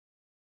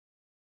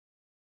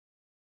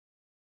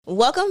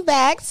Welcome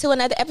back to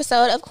another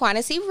episode of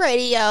Quantity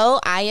Radio.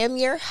 I am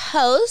your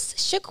host,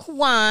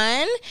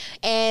 Shaquan,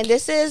 and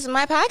this is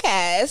my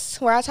podcast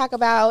where I talk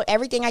about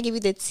everything. I give you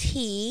the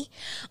tea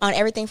on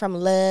everything from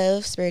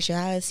love,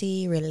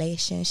 spirituality,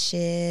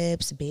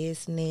 relationships,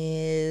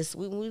 business.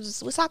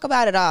 We talk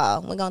about it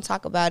all. We're going to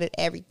talk about it,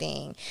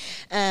 everything.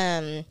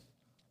 Now,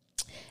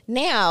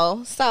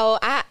 so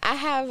I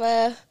have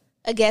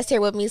a guest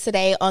here with me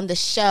today on the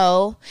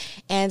show,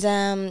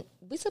 and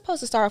we're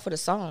supposed to start off with a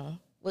song.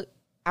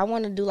 I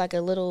want to do like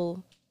a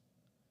little.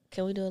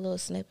 Can we do a little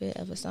snippet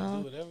of a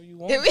song? Do whatever you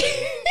want.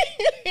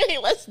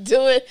 Let's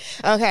do it.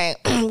 Okay.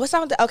 What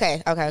song?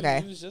 Okay.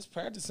 You was just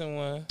practicing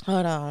one.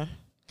 Hold on.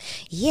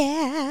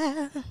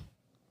 Yeah.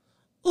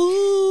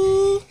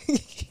 Ooh.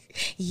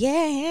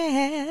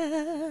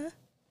 Yeah.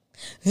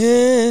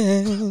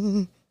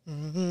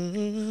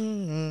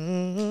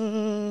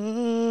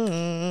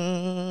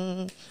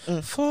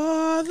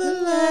 For the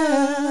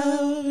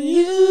love of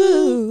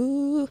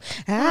you,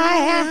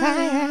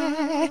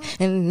 I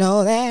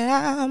know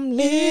that I'm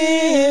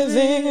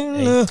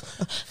living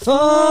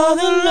for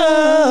the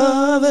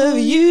love of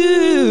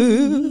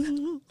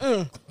you.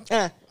 Go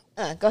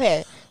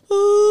ahead.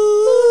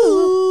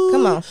 Ooh,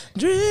 come on.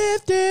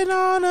 Drifting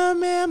on a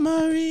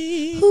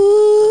memory.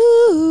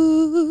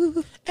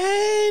 Ooh,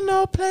 ain't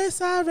no place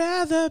I'd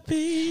rather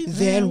be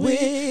than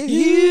with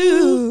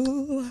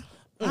you.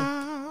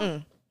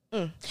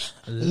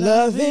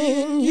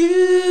 Loving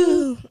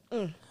you.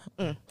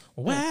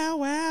 Wow.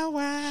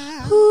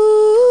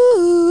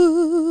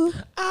 Ooh,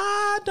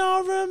 I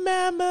don't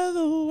remember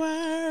the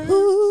words,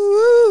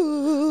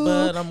 ooh,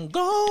 but I'm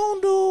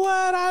gon' do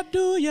what I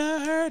do. You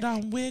heard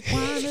I'm with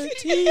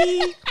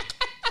Quantity.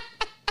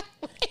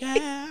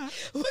 Yeah.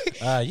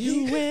 Are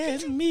you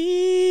with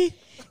me?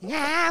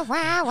 wow.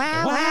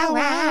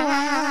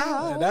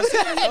 That's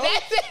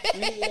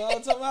it, you know what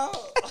I'm talking about?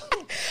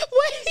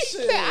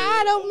 Wait,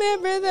 I don't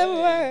remember the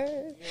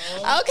words.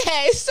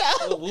 Okay, so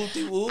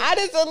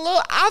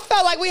I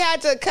felt like we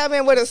had to come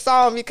in with a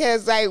song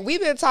because like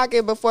we've been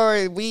talking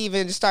before we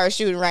even start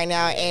shooting right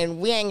now, and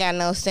we ain't got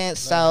no sense.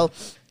 So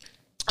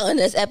on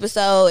this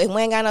episode, if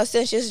we ain't got no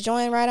sense, just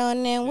join right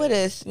on in with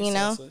us. You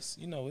know, senseless.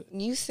 You know it.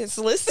 You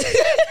senseless.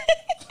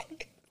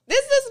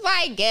 This is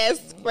my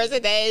guest for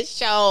today's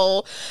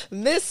show,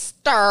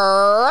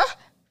 Mr.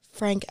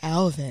 Frank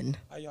Alvin.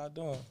 How y'all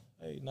doing?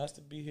 Hey, nice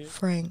to be here.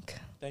 Frank.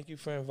 Thank you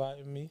for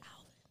inviting me.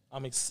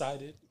 I'm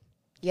excited.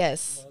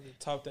 Yes. To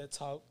talk that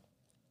talk.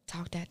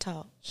 Talk that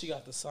talk. She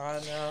got the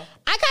sign now.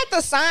 I got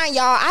the sign,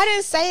 y'all. I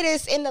didn't say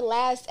this in the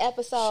last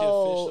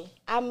episode. Official?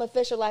 I'm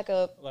official like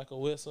a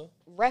whistle.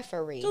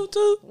 referee. Toot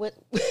toot. With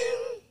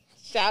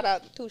shout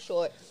out, Too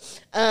Short.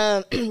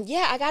 Yeah,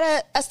 I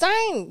got a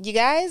sign, you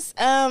guys.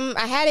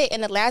 I had it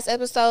in the last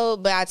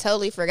episode, but I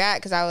totally forgot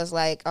because I was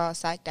like all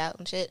psyched out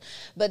and shit.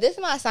 But this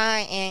is my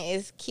sign, and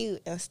it's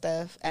cute and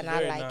stuff, and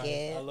I like nice.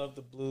 it. I love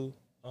the blue.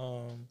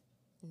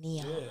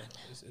 Neon. Yeah,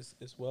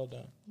 it's well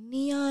done.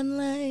 Neon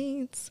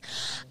lights.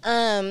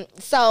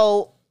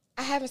 So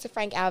I have Mr.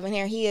 Frank Alvin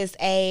here. He is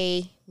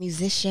a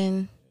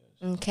musician.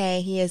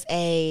 Okay, he is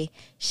a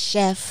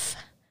chef.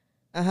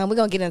 We're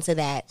gonna get into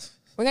that.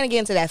 We're gonna get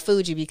into that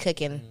food you be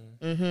cooking.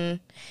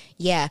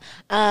 Yeah.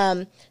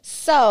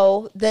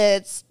 So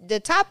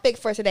the topic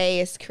for today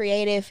is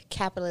creative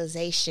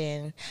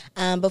capitalization.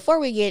 Before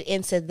we get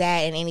into that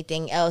and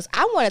anything else,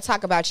 I want to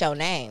talk about your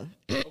name.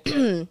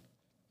 Okay.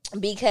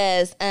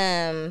 Because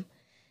how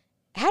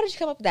did you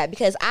come up with that?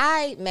 Because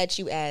I met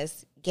you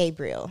as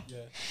Gabriel. Yeah.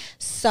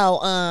 So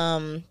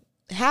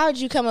how did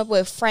you come up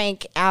with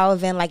Frank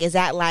Alvin? Like, is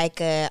that like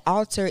a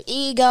alter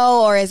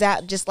ego, or is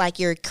that just like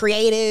your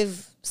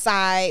creative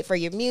side for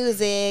your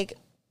music?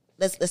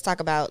 Let's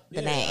talk about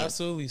the name.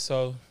 Absolutely.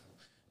 So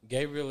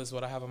Gabriel is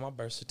what I have on my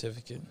birth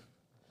certificate.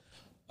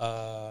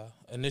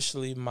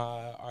 Initially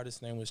my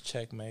artist name was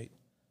Checkmate.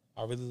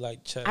 I really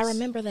like chess. I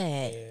remember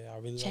that. Yeah, I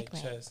really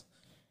Checkmate. like chess.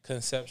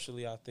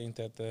 Conceptually, I think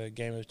that the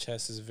game of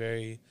chess is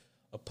very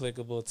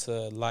applicable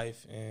to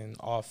life in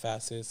all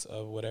facets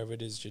of whatever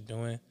it is you're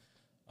doing.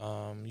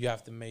 You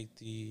have to make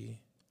the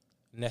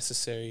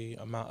necessary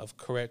amount of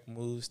correct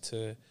moves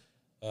to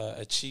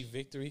achieve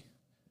victory.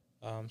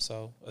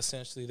 So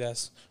essentially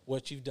that's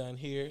what you've done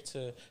here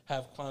to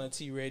have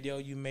Quantity Radio.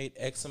 You made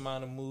X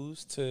amount of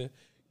moves to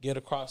get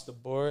across the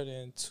board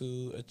and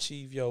to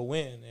achieve your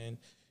win. And,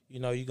 you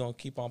know, you're going to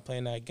keep on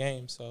playing that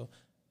game. So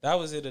that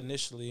was it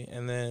initially.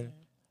 And then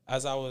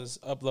as I was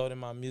uploading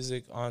my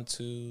music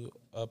onto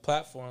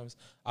platforms,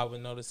 I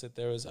would notice that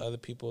there was other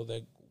people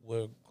that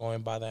were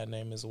going by that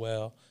name as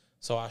well.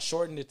 So I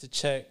shortened it to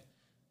Check,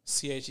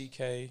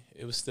 C-H-E-K.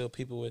 It was still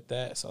people with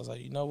that. So I was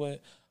like, you know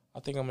what? I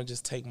think I'm going to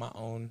just take my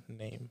own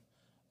name.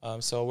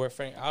 So where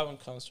Frank Alvin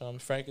comes from,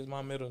 Frank is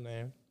my middle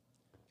name.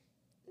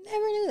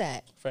 Never knew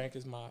that. Frank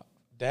is my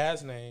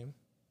dad's name,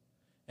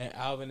 and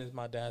Alvin is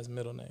my dad's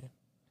middle name.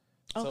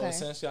 Okay. So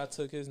essentially I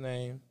took his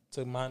name,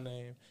 took my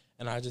name,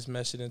 and I just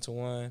meshed it into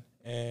one.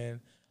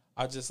 And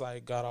I just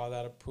like got all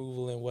that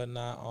approval and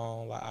whatnot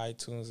on like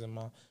iTunes and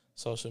my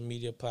social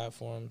media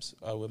platforms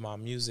with my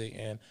music.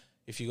 And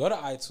if you go to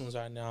iTunes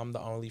right now, I'm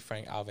the only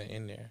Frank Alvin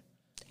in there.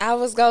 I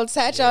was gonna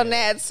touch on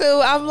that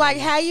too. I'm like,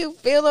 how you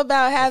feel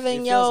about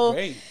having It feels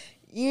great.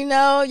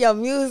 your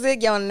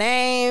music, your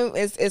name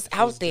is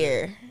out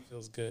there. It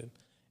feels good,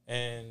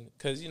 and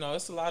because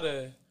it's a lot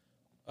of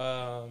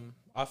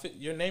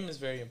your name is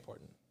very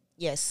important.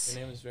 Yes,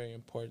 your name is very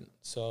important.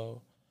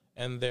 So,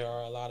 and there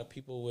are a lot of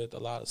people with a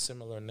lot of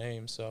similar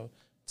names. So,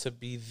 to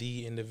be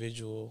the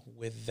individual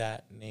with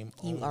that name,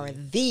 you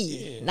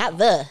only, are not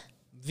the.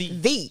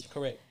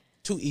 Correct.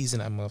 2 E's in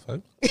that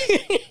motherfucker.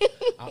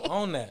 I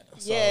own that.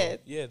 So,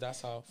 yeah,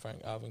 that's how Frank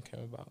Alvin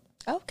came about.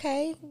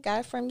 Okay, got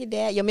it from your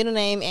dad. Your middle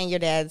name and your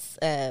dad's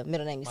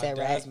middle name. You said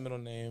right. My dad's middle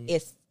name.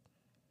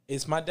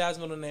 It's my dad's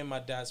middle name. My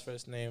dad's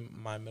first name.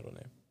 My middle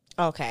name.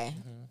 Okay.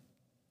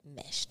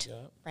 Meshed.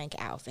 Yep. Frank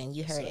Alvin.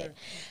 You heard it.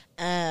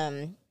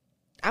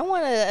 I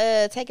want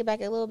to take it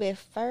back a little bit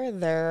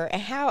further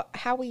and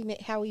how we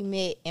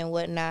met and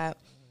whatnot.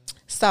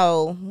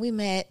 So we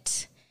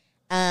met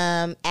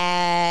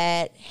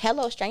at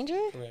Hello Stranger.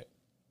 Correct.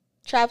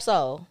 Trap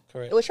Soul.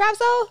 Correct. It was Trap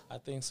Soul? I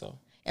think so.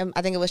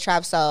 I think it was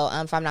Trap Soul,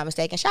 if I'm not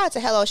mistaken. Shout out to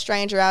Hello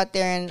Stranger out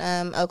there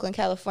in Oakland,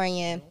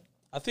 California.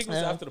 I think it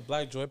was after the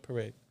Black Joy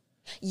Parade.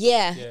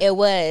 Yeah, it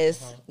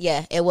was.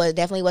 Yeah, it was.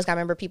 Definitely was. I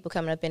remember people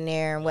coming up in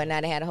there and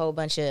whatnot. They had a whole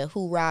bunch of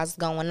hoorahs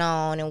going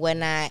on and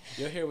whatnot.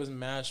 Your hair was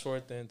mad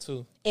short then,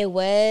 too. It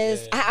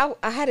was. Yeah.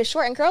 I had it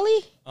short and curly.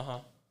 Uh-huh.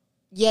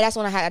 Yeah, that's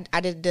when I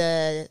did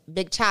the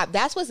big chop.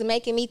 That's what's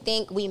making me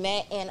think we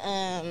met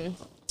in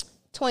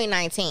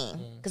 2019.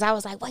 Because I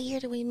was like, what year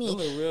did we meet? You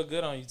look real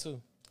good on you,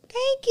 too.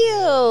 Thank you.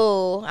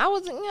 Yeah. I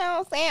was, what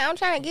I'm saying? I'm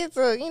trying to get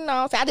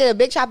to, I did a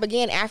big chop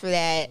again after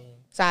that.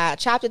 So I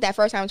chopped it that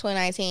first time in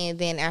 2019.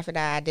 Then after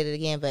that, I did it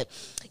again. But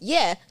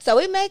yeah, so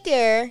we met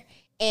there,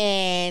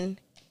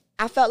 and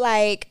I felt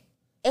like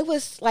it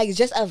was like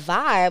just a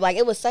vibe. Like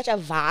it was such a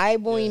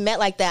vibe when we met.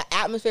 Like the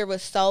atmosphere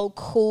was so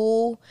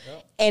cool.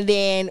 Yep. And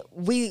then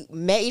we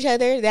met each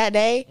other that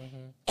day,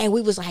 and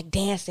we was like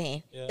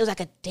dancing. Yeah. It was like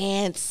a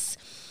dance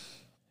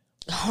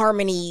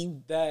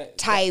harmony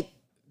type.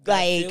 That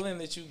like feeling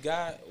that you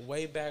got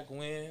way back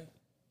when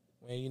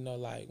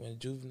when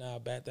Juvenile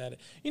bat that,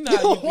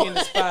 how you be in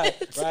the spot,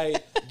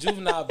 right?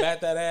 Juvenile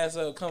bat that ass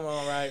up, come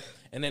on, right?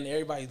 And then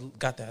everybody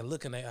got that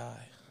look in their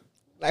eye.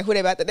 Like, who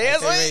they about to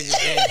dance with? Ready to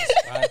dance,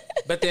 right?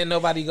 But then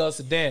nobody goes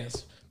to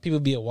dance. People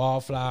be a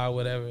wallflower or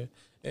whatever.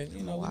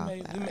 And,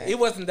 it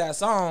wasn't that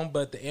song,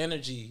 but the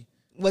energy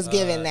was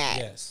given that.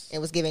 Yes. It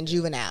was given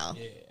Juvenile.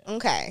 Yeah.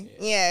 Okay.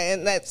 Yeah,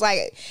 and that's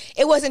like,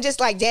 it wasn't just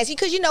like dancing.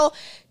 Because,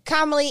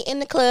 commonly in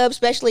the club,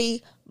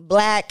 especially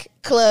black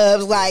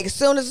clubs, like as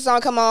soon as the song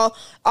come on,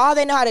 all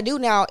they know how to do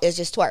now is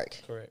just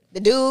twerk. Correct. The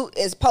dude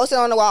is posted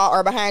on the wall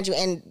or behind you,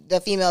 and the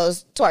female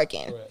is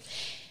twerking. Correct.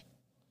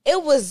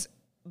 It was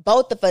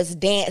both of us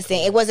dancing.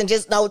 Correct. It wasn't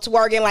just no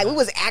twerking. Like we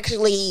was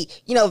actually,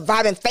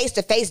 vibing face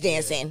to face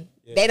dancing.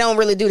 Yeah. They don't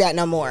really do that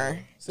no more. Yeah.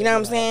 You know what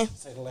I'm saying?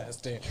 Say the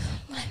last dance.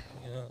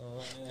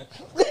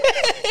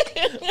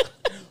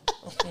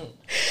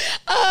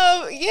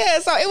 Yeah,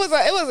 so it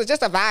was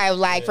just a vibe.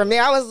 Like from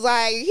there, I was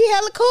like, he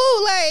hella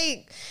cool.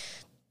 Like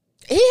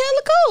he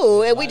hella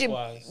cool, and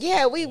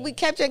we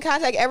kept in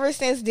contact ever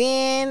since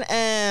then.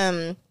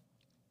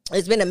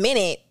 It's been a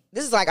minute.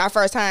 This is like our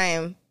first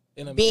time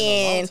in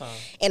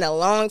a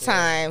long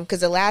time.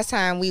 Because the last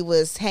time we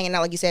was hanging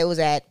out, like you said, it was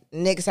at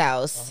Nick's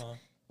house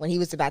when he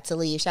was about to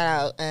leave.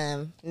 Shout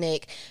out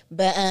Nick.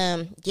 But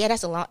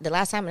that's the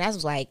last time, and that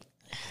was like,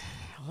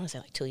 I want to say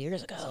like 2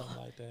 years ago. Something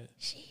like that.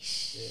 Sheesh.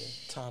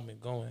 Yeah, time been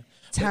going.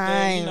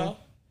 Time. But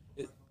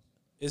then,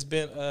 it's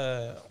been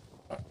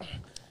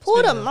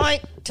pull the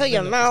mic to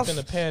your mouth. It's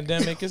been a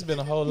pandemic. It's been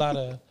a whole lot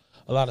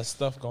of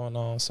stuff going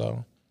on.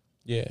 So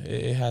yeah,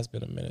 it has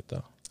been a minute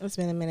though. It's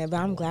been a minute,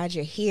 but I'm glad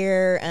you're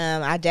here.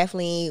 I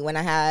definitely, when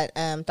I had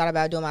thought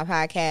about doing my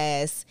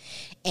podcast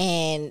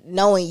and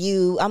knowing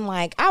you, I'm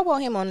like, I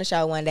want him on the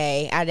show one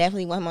day. I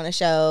definitely want him on the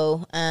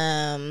show.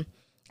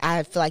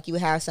 I feel like you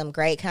have some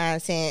great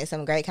content,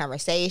 some great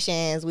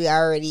conversations.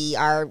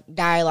 Our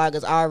dialogue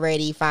is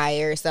already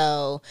fire.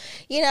 So,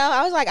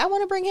 I was like, I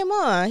want to bring him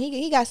on.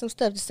 He got some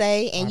stuff to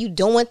say, and you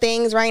doing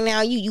things right now.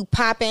 You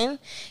popping,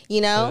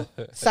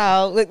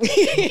 So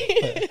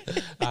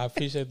I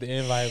appreciate the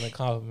invite and the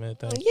compliment.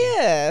 Thank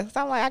you.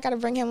 So I'm like, I got to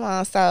bring him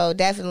on. So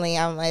definitely,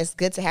 it's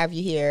good to have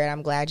you here, and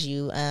I'm glad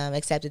you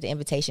accepted the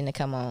invitation to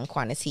come on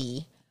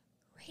Quantity.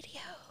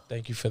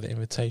 Thank you for the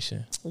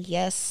invitation.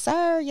 Yes,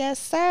 sir. Yes,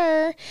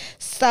 sir.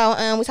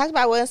 So, we talked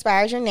about what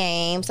inspires your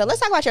name. So let's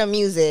talk about your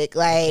music.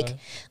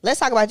 Let's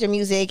talk about your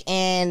music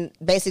and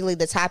basically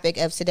the topic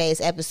of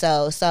today's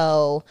episode.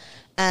 So,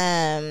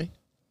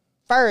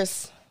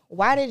 first,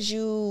 why did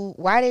you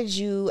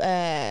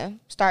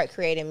start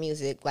creating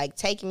music? Like,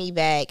 take me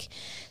back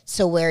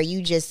to where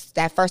you just,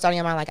 that first thought in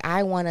your mind, like,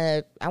 I want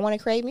to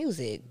create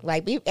music.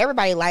 Like,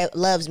 everybody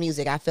loves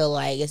music. I feel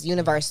like it's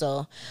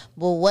universal.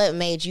 But what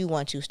made you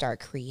want to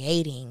start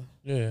creating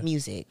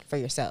music for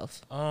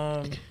yourself?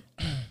 I've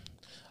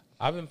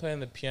been playing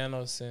the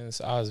piano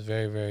since I was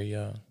very, very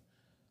young.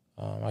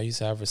 I used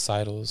to have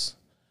recitals.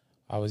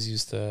 I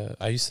used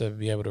to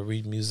be able to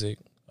read music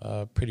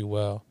pretty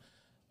well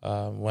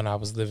when I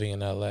was living in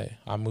LA.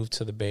 I moved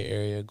to the Bay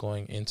Area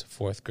going into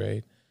 4th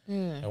grade.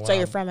 So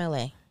you're from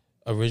LA?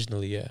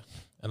 Originally, yeah.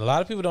 And a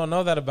lot of people don't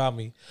know that about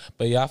me.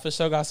 But yeah, I for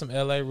sure got some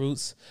LA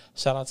roots.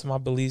 Shout out to my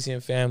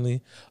Belizean family.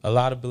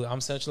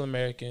 I'm Central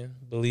American,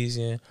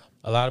 Belizean.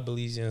 A lot of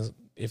Belizeans,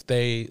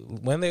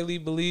 when they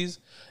leave Belize,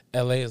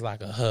 LA is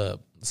like a hub.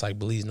 It's like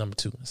Belize number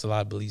 2. It's a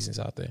lot of Belizeans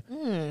out there.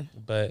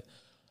 But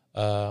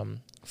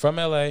from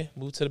LA,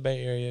 moved to the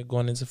Bay Area,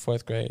 going into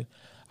 4th grade.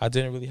 I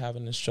didn't really have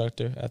an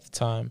instructor at the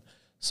time,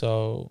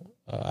 so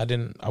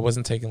I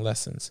wasn't taking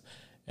lessons,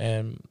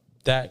 and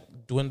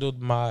that dwindled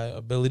my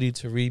ability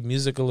to read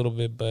music a little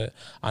bit. But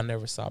I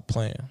never stopped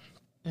playing.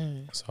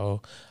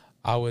 So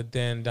I would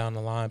then down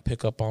the line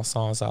pick up on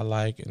songs I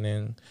like, and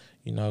then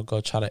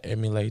go try to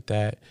emulate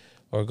that,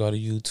 or go to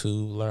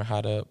YouTube, learn how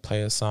to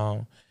play a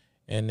song,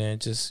 and then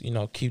just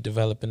keep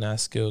developing that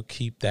skill,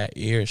 keep that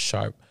ear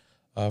sharp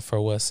for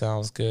what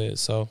sounds good.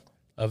 So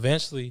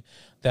eventually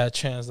that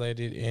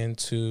translated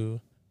into,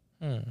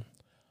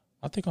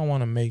 I think I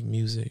want to make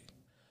music.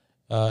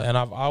 And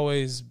I've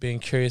always been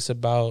curious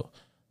about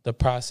the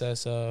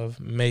process of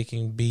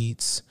making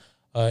beats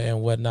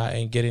and whatnot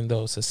and getting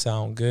those to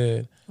sound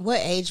good. What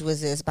age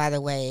was this, by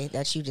the way,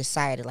 that you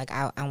decided, like,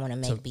 I want to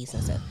make beats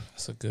and stuff?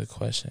 That's a good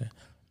question.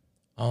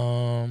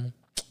 I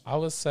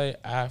would say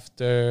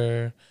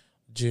after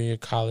junior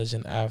college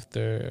and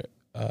after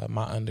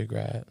my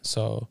undergrad.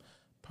 So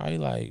probably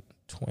like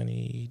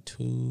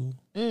 22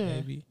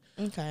 maybe.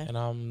 Okay. And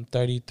I'm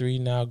 33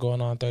 now,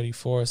 going on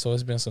 34. So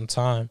it's been some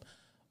time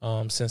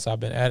since I've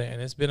been at it.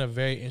 And it's been a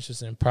very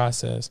interesting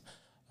process.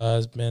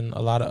 It's been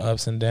a lot of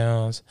ups and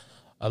downs,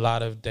 a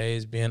lot of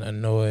days being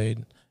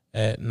annoyed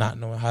at not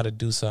knowing how to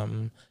do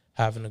something,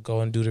 having to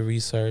go and do the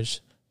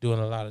research, doing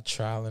a lot of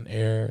trial and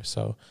error.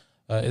 So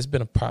it's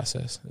been a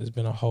process. It's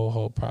been a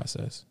whole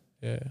process.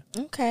 Yeah.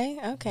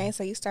 Okay.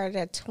 So you started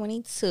at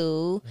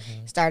 22,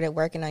 started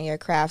working on your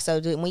craft. So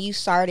when you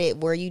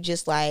started, were you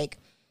just like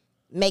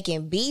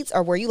making beats,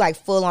 or were you like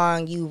full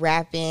on you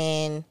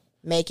rapping,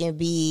 making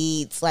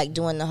beats, like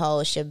doing the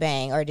whole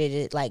shebang, or did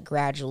it like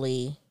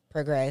gradually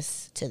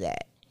progress to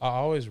that? I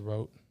always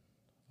wrote.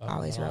 I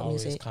always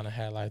music. Kind of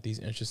had like these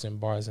interesting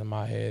bars in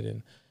my head,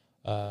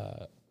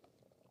 and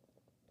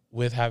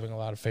with having a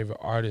lot of favorite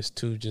artists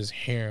too, just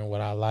hearing what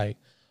I like.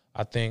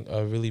 I think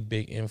a really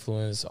big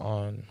influence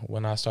on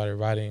when I started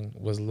writing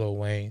was Lil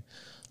Wayne.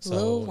 So,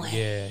 Lil Wayne.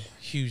 Yeah,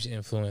 huge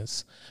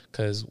influence.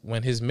 Because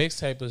when his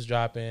mixtape was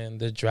dropping,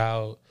 The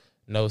Drought,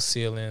 No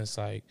Ceilings,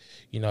 like,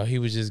 he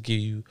would just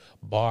give you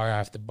bar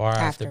after bar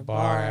after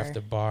bar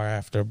after bar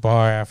after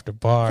bar after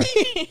bar.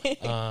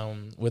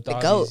 With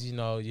all GOAT.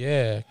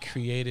 These,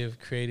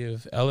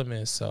 creative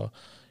elements. So,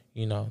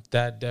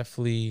 that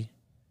definitely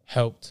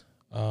helped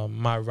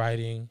my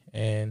writing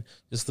and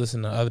just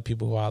listening to other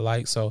people who I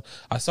like. So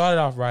I started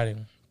off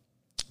writing.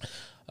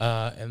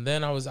 And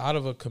then I was out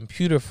of a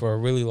computer for a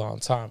really long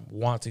time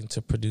wanting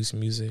to produce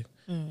music.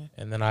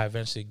 And then I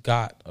eventually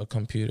got a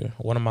computer.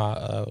 One of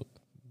my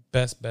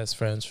best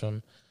friends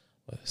from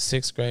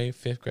 6th grade,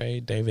 5th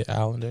grade, David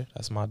Allender,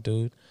 that's my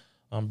dude,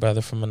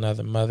 brother from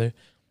another mother.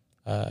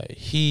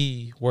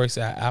 He works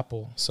at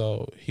Apple,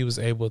 so he was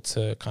able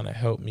to kind of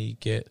help me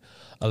get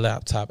a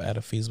laptop at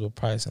a feasible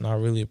price, and I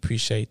really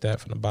appreciate that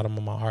from the bottom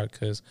of my heart,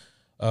 because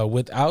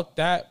without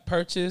that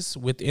purchase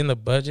within the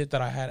budget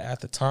that I had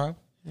at the time,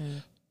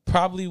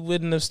 probably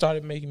wouldn't have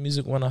started making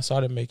music when I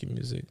started making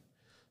music.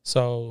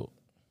 So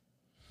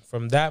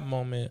from that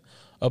moment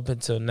up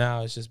until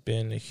now, it's just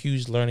been a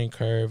huge learning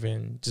curve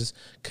and just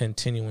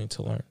continuing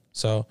to learn.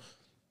 So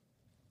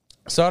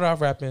started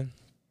off rapping,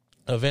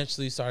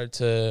 eventually started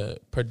to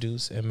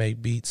produce and make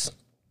beats.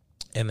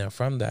 And then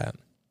from that,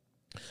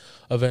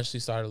 eventually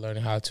started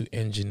learning how to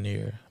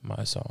engineer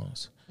my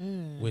songs,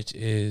 which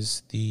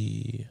is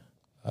the,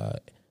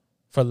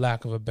 for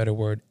lack of a better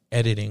word,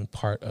 editing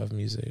part of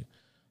music.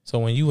 So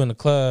when you in the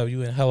club,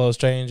 you in Hello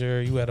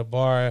Stranger, you at a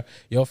bar,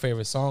 your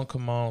favorite song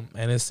come on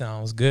and it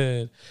sounds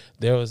good,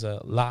 there was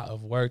a lot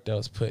of work that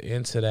was put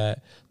into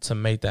that to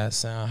make that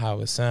sound how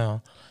it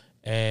sound.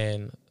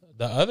 And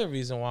the other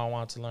reason why I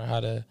wanted to learn how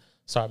to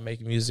start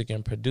making music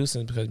and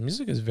producing is because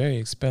music is very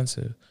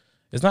expensive.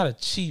 It's not a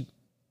cheap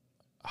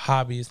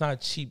hobby. It's not a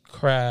cheap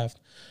craft,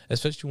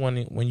 especially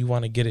when you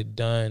want to get it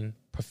done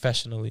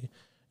professionally.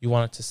 You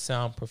want it to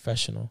sound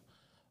professional.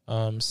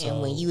 So,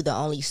 and when you the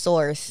only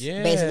source,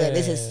 basically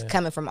this is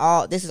coming from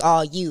this is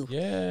all you.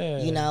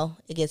 Yeah.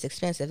 It gets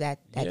expensive, that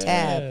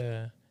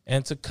tab.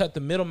 And to cut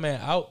the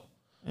middleman out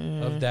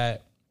of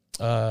that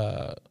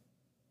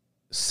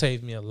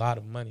saved me a lot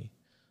of money.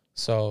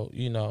 So,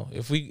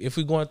 if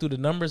we going through the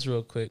numbers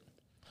real quick,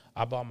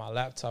 I bought my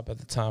laptop at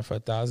the time for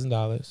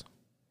 $1,000.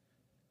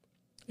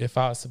 If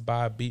I was to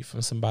buy a beat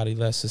from somebody,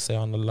 let's just say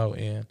on the low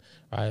end,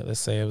 right? Let's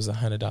say it was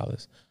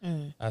 $100.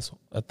 That's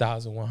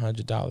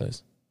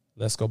 $1,100.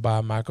 Let's go buy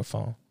a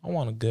microphone. I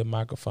want a good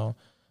microphone.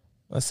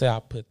 Let's say I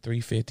put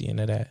 $350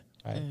 into that.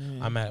 Right?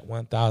 I'm at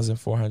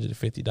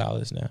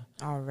 $1,450 now.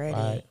 Already.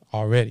 Right?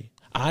 Already.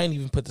 I ain't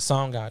even put the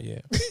song out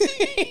yet.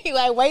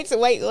 Like,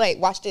 wait,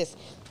 watch this.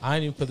 I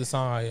ain't even put the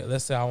song out yet.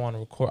 Let's say I want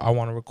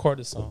to record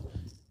the song,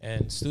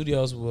 and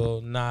studios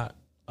will not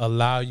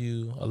allow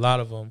you. A lot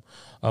of them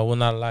will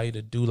not allow you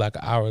to do like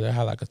an hour. They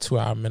have like a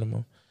 2-hour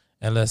minimum,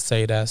 and let's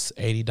say that's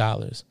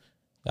 $80.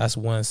 That's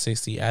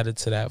 $160 added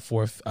to that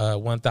for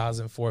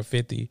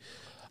 $1,450.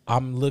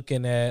 I'm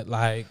looking at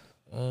like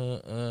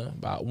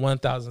about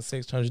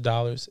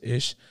 $1,600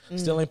 ish.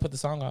 Still ain't put the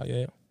song out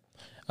yet.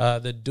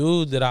 The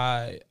dude that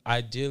I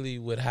ideally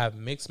would have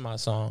mix my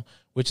song,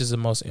 which is the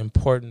most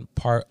important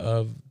part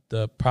of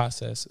the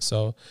process.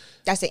 So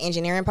that's the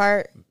engineering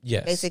part.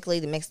 Yes, basically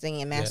the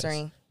mixing and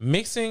mastering. Yes.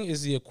 Mixing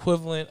is the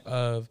equivalent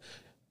of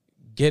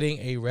getting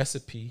a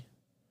recipe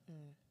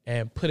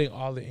and putting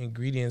all the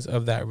ingredients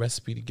of that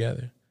recipe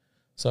together.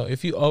 So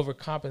if you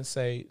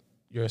overcompensate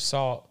your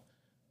salt,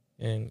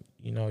 and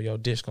you know your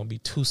dish gonna be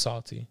too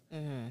salty.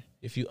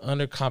 If you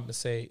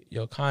undercompensate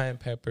your cayenne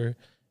pepper,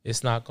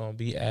 it's not gonna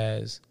be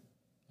as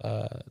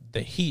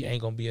the heat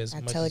ain't gonna be as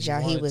much. I told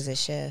y'all he was a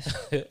chef.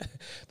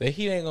 The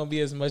heat ain't gonna be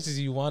as much as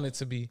you want it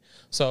to be.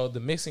 So the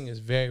mixing is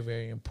very,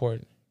 very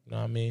important. You know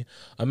what I mean?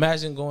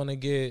 Imagine going to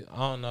get, I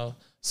don't know,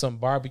 some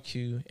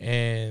barbecue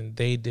and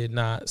they did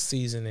not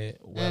season it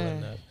well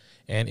enough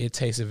and it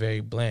tasted very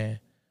bland.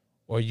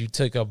 Or you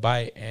took a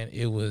bite and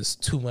it was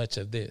too much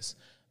of this.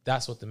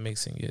 That's what the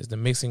mixing is. The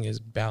mixing is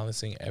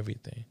balancing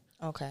everything.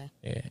 Okay.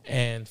 Yeah.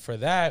 And for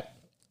that,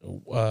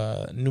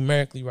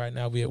 numerically right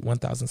now, we at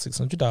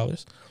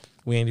 $1,600.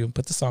 We ain't even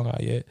put the song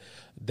out yet.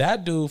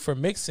 That dude for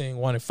mixing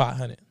wanted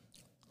 $500.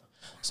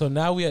 So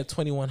now we at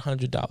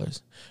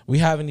 $2,100. We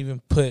haven't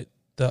even put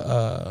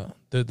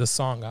the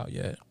song out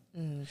yet.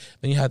 Then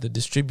you have to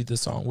distribute the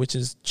song, which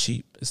is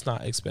cheap. It's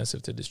not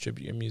expensive to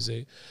distribute your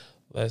music.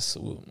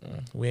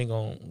 We ain't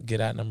gonna get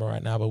that number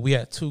right now, but we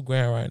at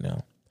 $2,000 right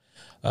now.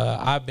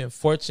 I've been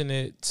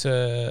fortunate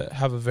to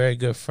have a very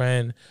good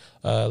friend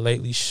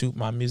lately shoot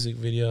my music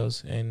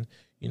videos, and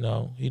you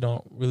know he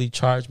don't really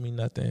charge me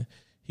nothing.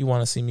 He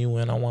want to see me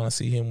win, I want to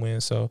see him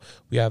win, so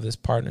we have this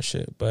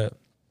partnership. But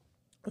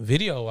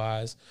video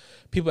wise,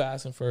 people are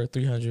asking for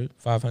 $300,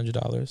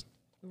 $500.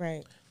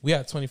 Right. We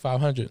at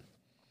 $2,500.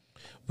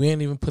 We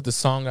ain't even put the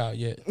song out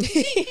yet.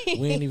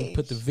 We ain't even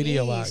put the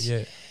video out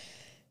yet.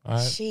 All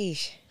right.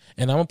 Sheesh.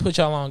 And I'm gonna put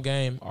y'all on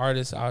game,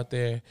 artists out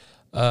there.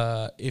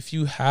 If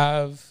you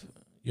have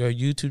your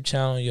YouTube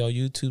channel, your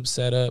YouTube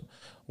set up,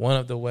 one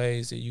of the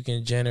ways that you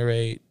can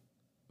generate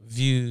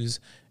views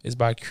is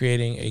by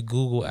creating a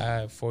Google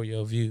ad for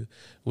your view,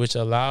 which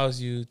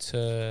allows you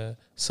to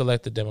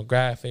select the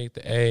demographic,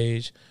 the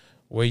age,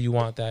 where you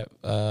want that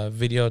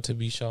video to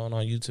be shown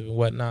on YouTube and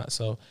whatnot.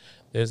 So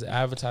there's an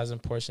advertising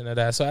portion of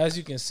that. So as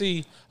you can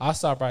see, I'll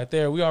stop right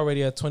there. We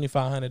already at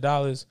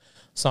 $2,500.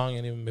 Song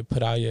ain't even been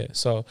put out yet.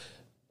 So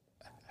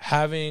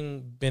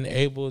having been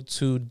able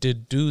to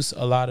deduce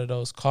a lot of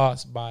those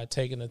costs by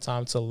taking the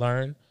time to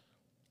learn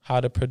how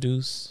to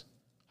produce,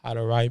 how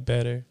to write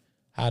better,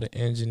 how to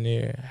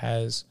engineer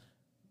has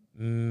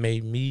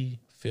made me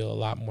feel a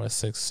lot more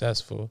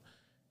successful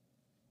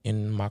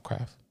in my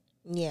craft.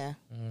 Yeah,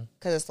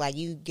 because it's like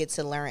you get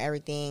to learn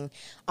everything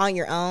on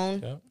your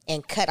own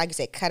and cut, like you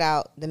said, cut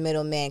out the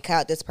middleman, cut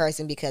out this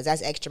person because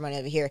that's extra money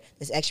over here,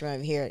 this extra money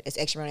over here, this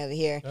extra money over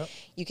here. Yep.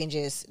 You can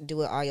just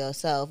do it all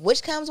yourself,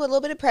 which comes with a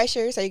little bit of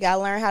pressure. So you got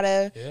to learn how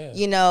to,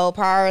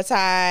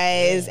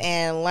 prioritize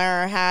and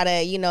learn how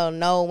to,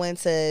 know when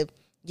to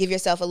give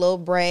yourself a little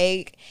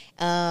break.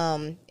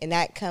 And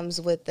that comes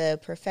with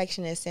the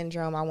perfectionist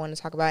syndrome I want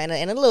to talk about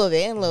in a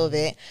little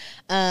bit.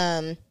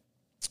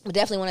 We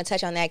definitely want to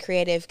touch on that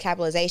creative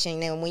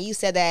capitalization. And when you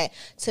said that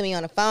to me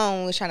on the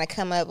phone, we were trying to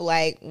come up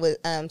with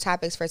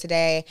topics for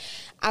today.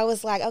 I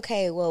was like,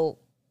 okay, well,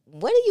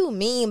 what do you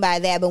mean by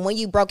that? But when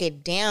you broke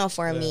it down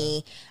for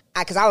me,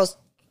 because I was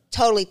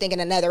totally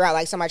thinking another route,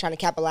 like somebody trying to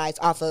capitalize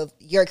off of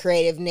your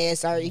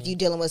creativeness, or if you're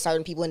dealing with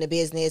certain people in the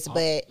business.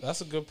 But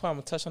that's a good point. I'm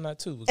gonna touch on that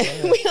too.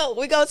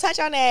 we gonna touch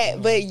on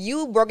that. But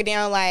you broke it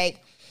down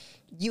like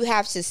you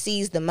have to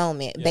seize the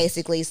moment,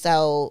 basically.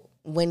 So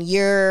when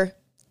you're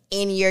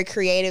in your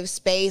creative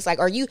space,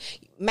 matter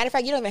of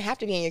fact, you don't even have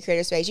to be in your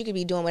creative space. You could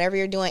be doing whatever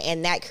you're doing,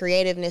 and that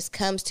creativeness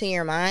comes to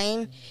your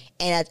mind,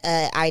 and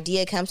an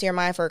idea comes to your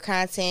mind for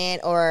content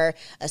or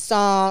a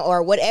song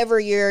or whatever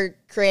your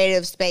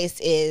creative space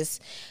is.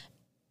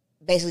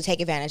 Basically,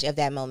 take advantage of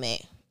that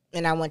moment,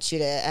 and I want you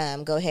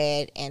to go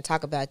ahead and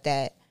talk about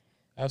that.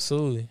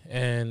 Absolutely,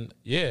 and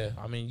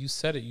you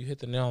said it. You hit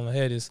the nail on the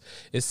head. It's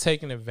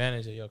taking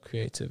advantage of your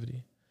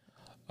creativity.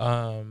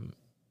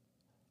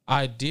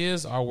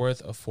 Ideas are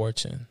worth a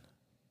fortune,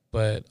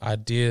 but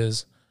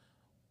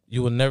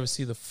you will never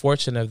see the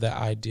fortune of that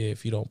idea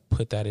if you don't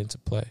put that into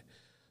play.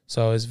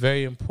 So it's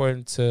very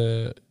important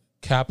to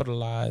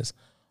capitalize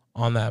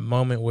on that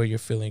moment where you're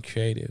feeling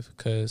creative,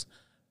 because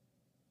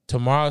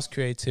tomorrow's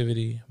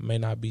creativity may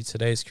not be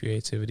today's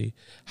creativity.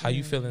 How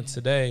you feeling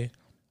today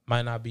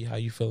might not be how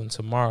you feeling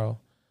tomorrow.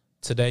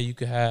 Today you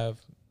could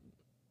have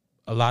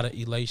a lot of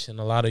elation,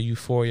 a lot of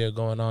euphoria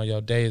going on.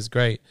 Your day is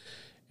great.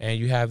 and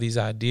you have these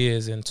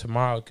ideas, and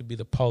tomorrow it could be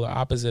the polar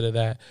opposite of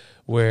that,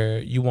 where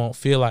you won't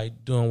feel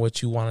like doing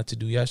what you wanted to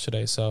do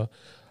yesterday. So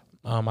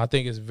I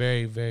think it's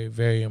very, very,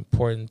 very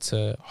important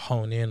to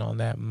hone in on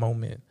that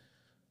moment,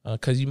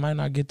 because you might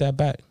not get that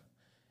back.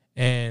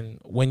 And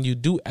when you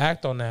do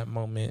act on that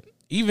moment,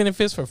 even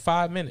if it's for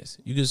 5 minutes,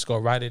 you just go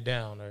write it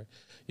down, or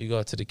you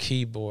go to the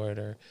keyboard,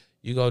 or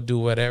you go do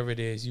whatever it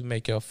is. You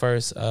make your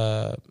first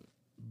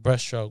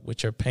brushstroke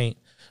with your paint,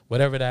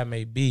 whatever that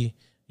may be.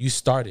 You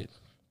started.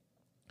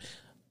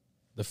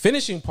 The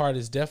finishing part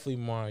is definitely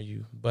more on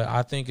you, but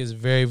I think it's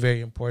very, very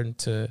important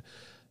to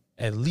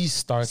at least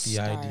start the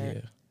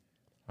idea.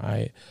 All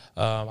right.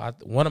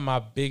 One of my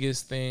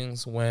biggest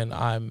things when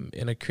I'm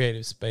in a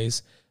creative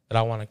space that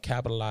I want to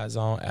capitalize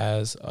on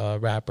as a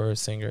rapper or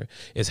singer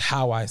is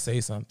how I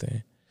say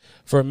something.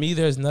 For me,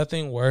 there's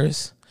nothing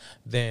worse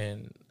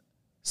than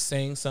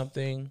saying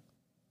something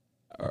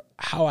or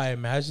how I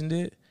imagined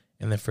it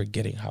and then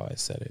forgetting how I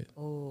said it.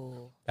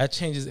 Ooh. That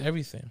changes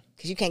everything.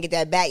 Because you can't get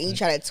that back. You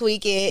try to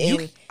tweak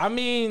it.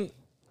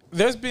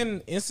 There's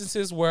been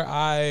instances where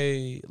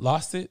I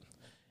lost it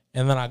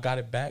and then I got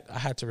it back. I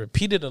had to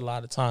repeat it a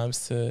lot of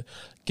times to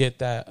get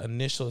that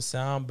initial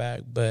sound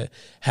back. But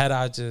had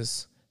I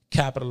just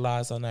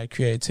capitalized on that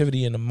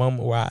creativity in the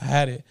moment where I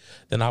had it,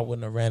 then I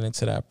wouldn't have ran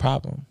into that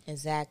problem.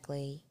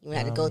 Exactly. You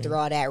had to go through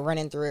all that,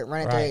 running through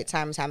it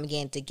time and time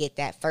again to get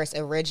that first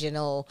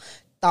original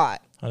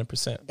thought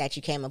 100% that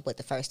you came up with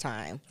the first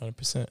time.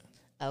 100%.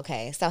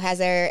 Okay. So has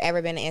there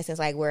ever been an instance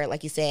like where,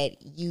 like you said,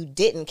 you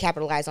didn't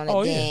capitalize on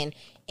it then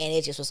and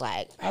it just was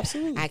like,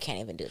 absolutely, I can't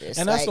even do this.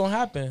 And that's going to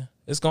happen.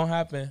 It's going to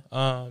happen.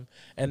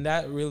 And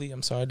that really,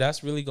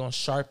 that's really going to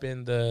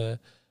sharpen the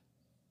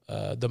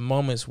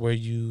moments where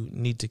you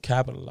need to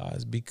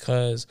capitalize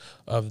because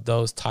of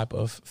those type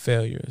of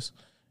failures.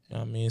 You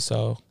know what I mean?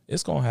 So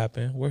it's going to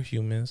happen. We're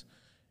humans.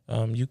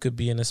 You could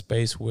be in a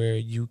space where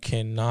you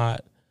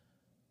cannot,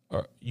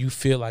 or you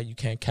feel like you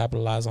can't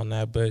capitalize on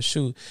that. But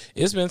shoot,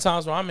 it's been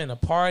times where I'm in a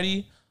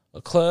party,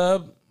 a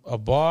club, a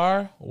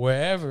bar,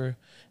 wherever,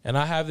 and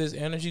I have this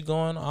energy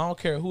going. I don't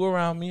care who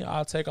around me.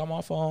 I'll take out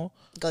my phone.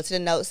 Go to the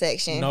note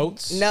section.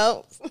 Notes.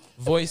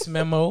 Voice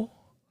memo.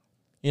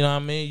 You know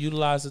what I mean?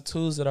 Utilize the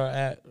tools that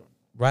are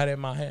right at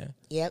my hand.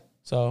 Yep.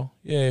 So,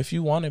 yeah, if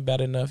you want it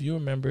bad enough, you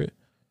remember it.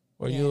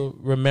 Or you'll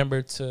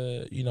remember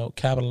to,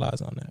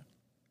 capitalize on that.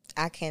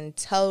 I can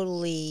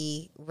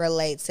totally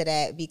relate to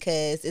that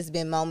because it's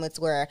been moments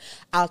where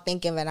I'll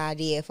think of an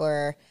idea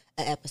for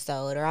an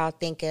episode, or I'll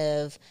think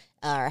of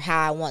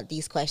how I want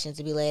these questions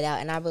to be laid out,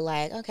 and I'll be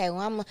like, okay,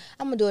 well, I'm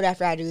gonna do it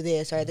after I do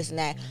this or this and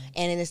that,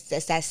 and then it's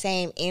that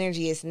same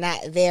energy is not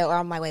there, or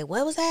I'm like, wait,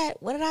 what was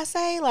that? What did I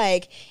say?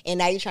 Like, and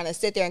now you're trying to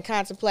sit there and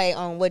contemplate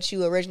on what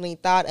you originally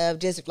thought of.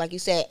 Just like you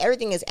said,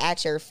 everything is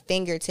at your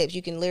fingertips.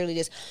 You can literally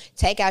just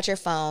take out your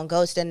phone,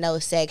 go to the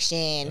notes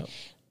section,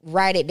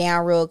 write it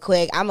down real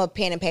quick. I'm a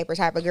pen and paper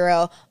type of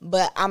girl,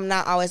 but I'm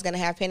not always going to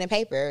have pen and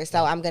paper.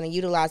 So I'm going to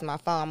utilize my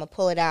phone. I'm going to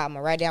pull it out. I'm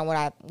going to write down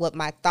what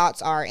my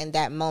thoughts are in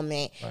that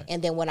moment. Right.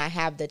 And then when I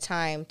have the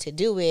time to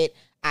do it,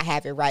 I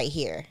have it right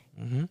here.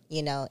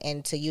 Mm-hmm.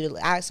 And to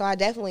utilize. So I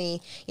definitely,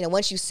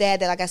 once you said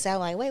that, like I said, I'm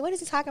like, wait, what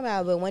is he talking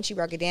about? But once you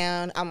broke it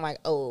down, I'm like,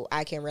 oh,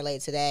 I can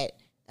relate to that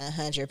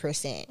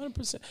 100%.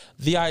 100%.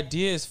 The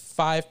idea is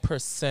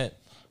 5%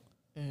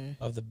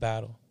 of the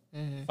battle.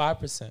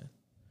 5%.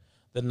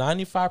 The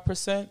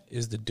 95%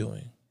 is the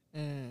doing.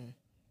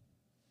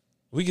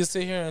 We can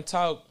sit here and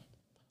talk,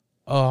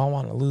 oh, I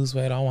want to lose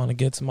weight. I want to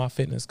get to my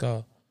fitness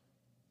goal.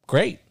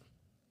 Great.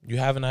 You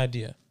have an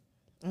idea.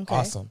 Okay.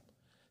 Awesome.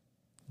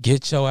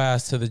 Get your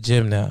ass to the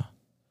gym now.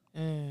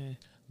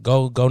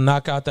 Go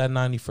knock out that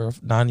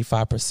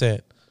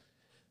 95%.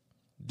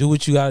 Do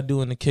what you got to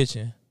do in the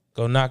kitchen.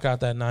 Go knock out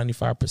that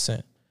 95%. You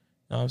know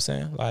what I'm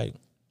saying? Like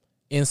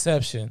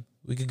Inception.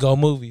 We could go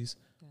movies.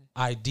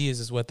 Ideas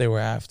is what they were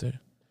after.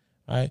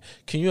 Right?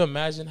 Can you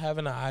imagine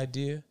having an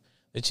idea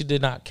that you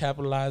did not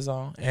capitalize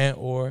on, and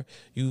or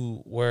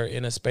you were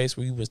in a space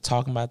where you was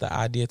talking about the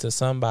idea to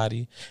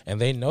somebody and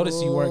they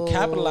noticed you weren't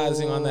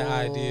capitalizing on that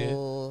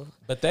idea,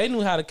 but they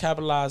knew how to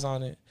capitalize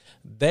on it.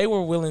 They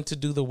were willing to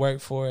do the work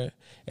for it,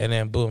 and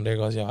then boom, there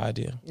goes your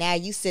idea. Now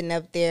you sitting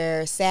up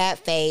there sad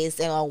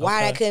faced and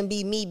why that couldn't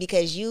be me,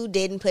 because you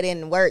didn't put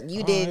in work.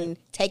 You didn't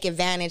take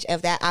advantage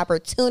of that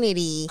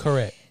opportunity.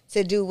 Correct.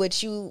 To do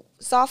what you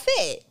saw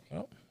fit.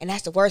 Yep. And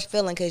that's the worst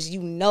feeling, because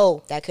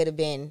that could have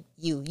been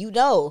you.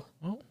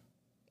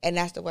 And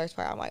that's the worst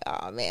part. I'm like,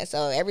 oh, man.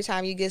 So every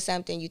time you get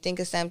something, you think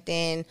of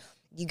something,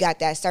 you got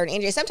that certain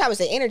energy. Sometimes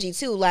it's the energy,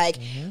 too, like,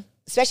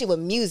 especially with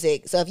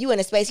music. So if you in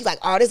a space, you're like,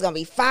 oh, this is going to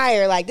be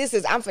fire. Like,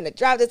 I'm finna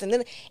drop this. And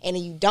then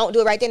you don't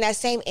do it right then. That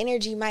same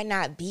energy might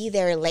not be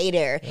there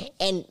later. Yep.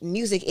 And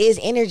music is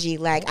energy.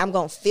 Like, I'm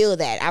going to feel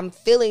that. I'm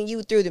feeling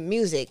you through the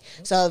music.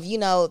 So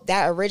if,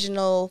 that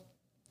original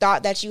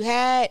thought that you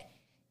had,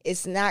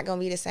 it's not going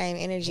to be the same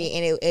energy,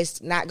 and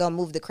it's not going to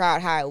move the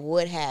crowd how it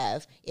would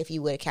have if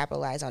you would have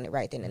capitalized on it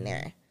right then and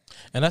there.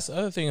 And that's the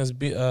other thing is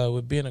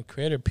with being a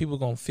creator, people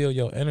going to feel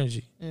your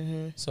energy.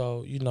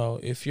 So,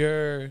 if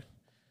you're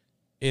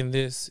in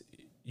this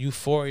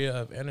euphoria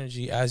of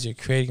energy as you're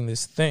creating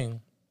this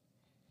thing.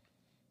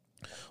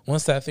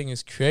 Once that thing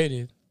is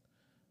created,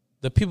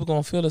 the people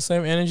gonna feel the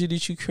same energy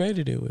that you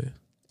created it with.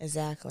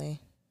 Exactly.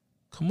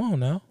 Come on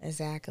now.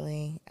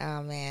 Exactly.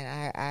 Oh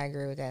man, I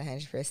agree with that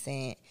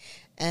 100%.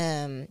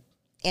 And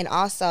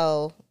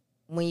also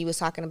when you was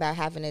talking about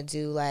having to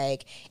do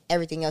like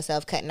everything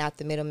yourself, cutting out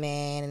the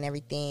middleman and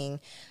everything,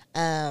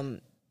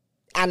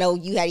 I know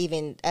you had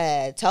even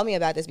told me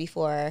about this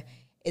before.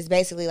 It's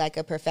basically like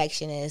a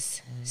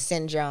perfectionist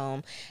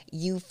syndrome.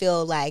 You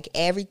feel like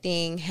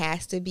everything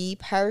has to be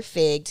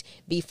perfect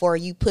before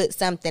you put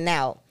something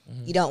out.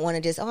 You don't want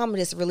to just, I'm going to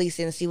just release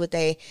it and see what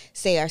they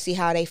say or see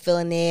how they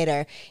feeling it,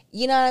 or,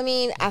 you know what I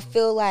mean? I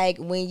feel like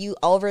when you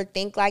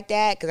overthink like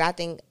that, because I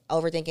think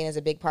overthinking is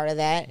a big part of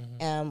that,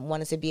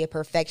 wanting to be a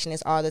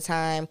perfectionist all the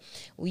time,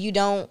 you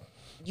don't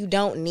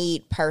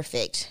need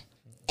perfect.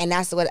 And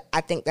that's what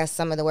I think, that's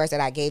some of the words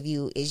that I gave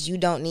you, is you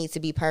don't need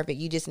to be perfect.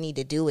 You just need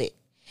to do it.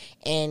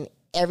 And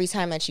every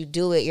time that you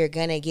do it, you're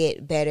going to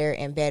get better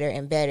and better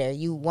and better.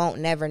 You won't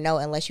never know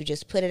unless you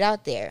just put it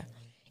out there.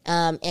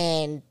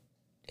 And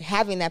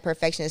having that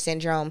perfectionist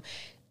syndrome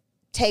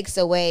takes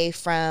away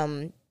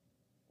from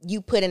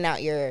you putting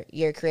out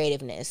your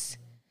creativeness.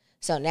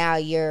 So now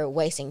you're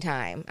wasting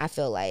time. I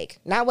feel like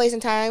not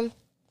wasting time.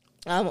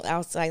 I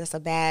was like, that's a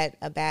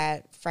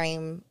bad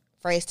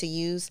phrase to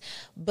use,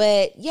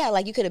 but yeah,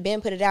 like you could have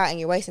been put it out and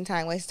you're wasting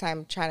time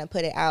trying to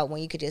put it out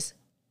when you could just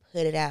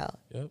put it out.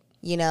 Yep.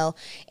 You know,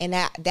 and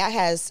that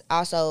has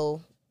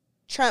also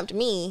trumped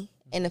me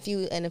in a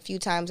few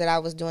times that I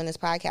was doing this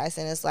podcast,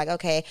 and it's like,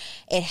 okay,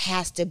 it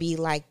has to be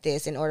like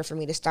this in order for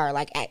me to start.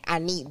 Like, I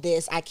need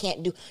this. I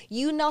can't do.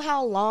 You know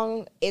how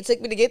long it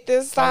took me to get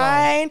this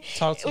sign?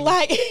 Talk to me.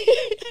 Like,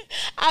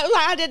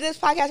 I did this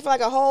podcast for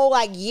like a whole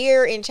like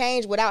year and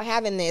change without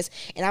having this,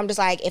 and I'm just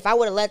like, if I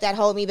would have let that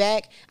hold me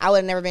back, I would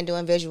have never been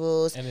doing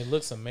visuals. And it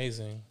looks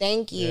amazing.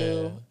 Thank you.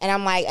 Yeah. And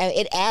I'm like,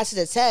 it adds to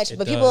the touch,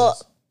 but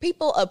does.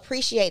 people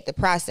appreciate the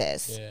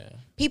process. Yeah.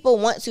 People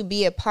want to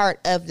be a part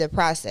of the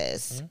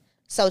process. Mm-hmm.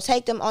 So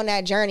take them on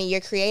that journey.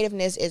 Your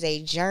creativeness is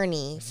a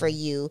journey for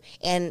you,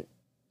 and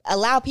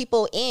allow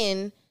people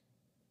in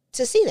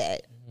to see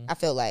that. I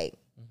feel like.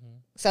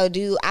 So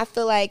I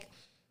feel like,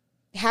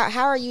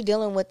 how are you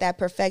dealing with that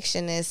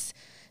perfectionist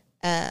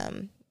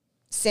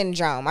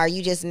syndrome? Are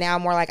you just now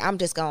more like, I'm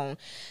just going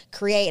to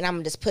create and I'm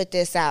going to just put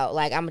this out.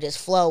 Like, I'm going to just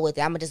flow with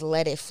it. I'm going to just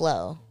let it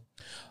flow.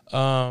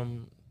 Shout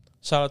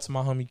out to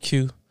my homie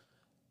Q.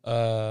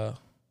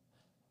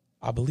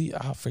 I believe,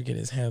 I forget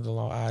his handle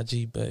on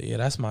IG, but yeah,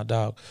 that's my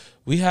dog.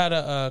 We had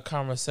a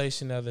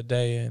conversation the other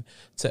day, and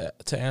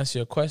to answer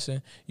your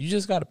question, you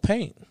just got to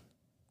paint.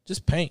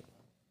 Just paint.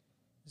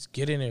 Just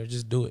get in there.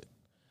 Just do it.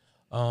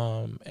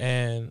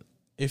 And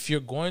if you're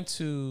going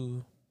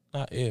to,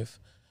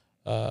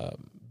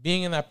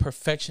 being in that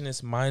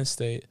perfectionist mind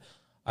state,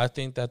 I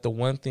think that the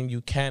one thing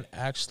you can't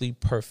actually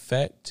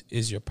perfect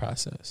is your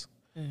process.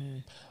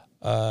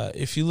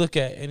 If you look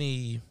at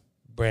any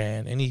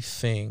brand,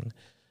 anything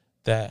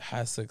that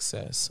has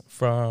success,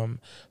 from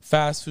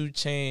fast food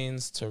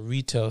chains to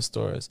retail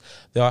stores,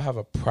 they all have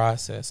a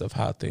process of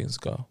how things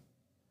go.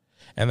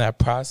 And that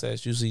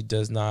process usually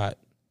does not,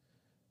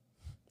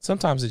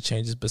 sometimes it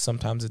changes, but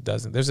sometimes it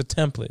doesn't. There's a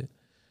template,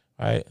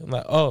 right?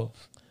 Like, oh,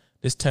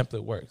 this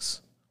template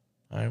works,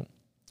 right?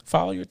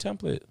 Follow your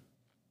template.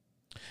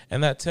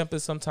 And that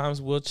template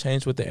sometimes will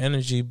change with the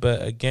energy,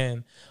 but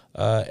again,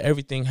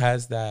 everything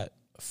has that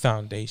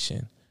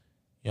foundation.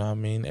 You know what I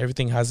mean?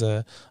 Everything has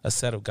a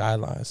set of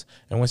guidelines.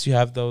 And once you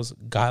have those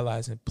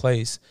guidelines in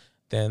place,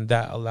 then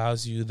that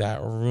allows you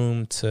that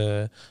room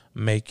to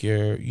make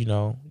your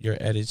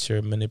edits,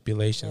 your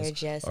manipulations, your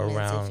adjustments,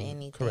 around. if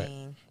anything. Correct.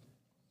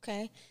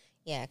 Okay.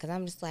 Yeah, because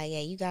I'm just like, yeah,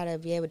 you got to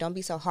be able, don't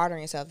be so hard on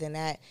yourself. Then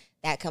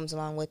that comes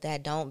along with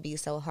that. Don't be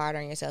so hard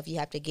on yourself. You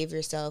have to give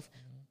yourself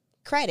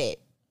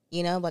credit.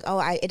 You know, like,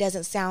 it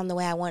doesn't sound the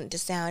way I want it to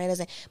sound. It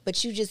doesn't.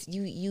 But you just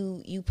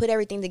you put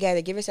everything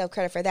together. Give yourself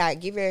credit for that.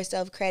 Give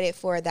yourself credit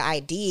for the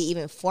idea,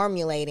 even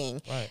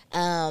formulating, right.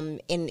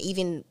 And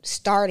even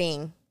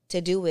starting to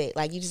do it.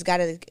 Like, you just got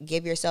to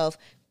give yourself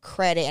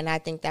credit, and I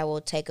think that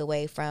will take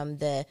away from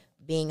the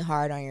being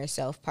hard on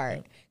yourself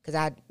part. Because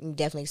I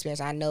definitely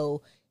experienced. I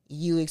know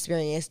you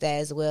experienced that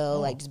as well.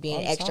 Like, just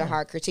being extra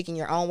hard, critiquing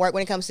your own work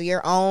when it comes to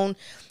your own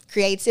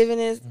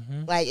creativeness.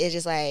 Like, it's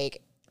just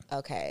like,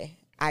 okay,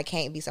 I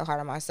can't be so hard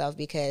on myself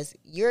because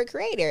you're a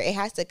creator. It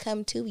has to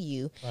come to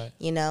you, right.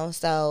 You know?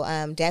 So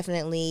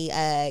definitely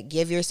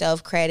give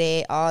yourself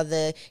credit. All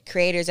the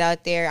creators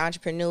out there,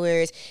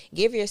 entrepreneurs,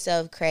 give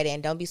yourself credit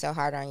and don't be so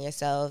hard on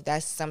yourself.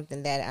 That's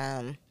something that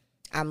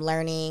I'm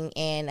learning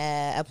and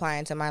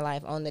applying to my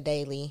life on the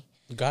daily.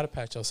 You got to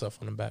pat yourself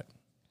on the back.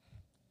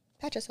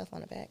 Pat yourself on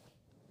the back.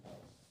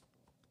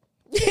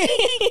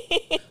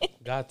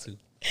 Got to.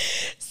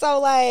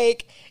 So,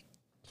 like,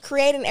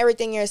 creating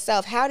everything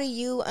yourself, how do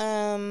you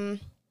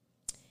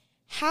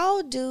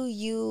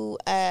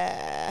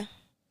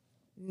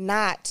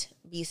not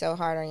be so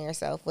hard on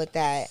yourself with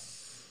that?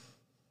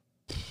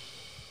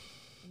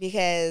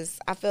 Because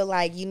I feel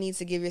like you need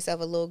to give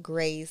yourself a little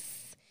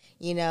grace.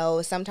 You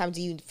know, sometimes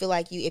you feel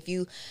like if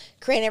you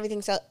create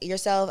everything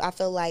yourself, I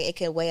feel like it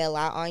could weigh a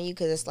lot on you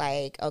because it's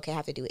like, okay, I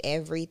have to do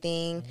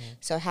everything.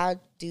 So how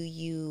do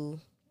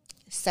you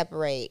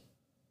separate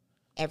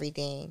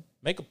everything?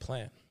 Make a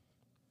plan.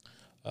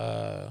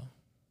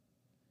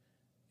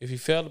 If you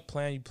fail to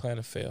plan, you plan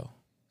to fail.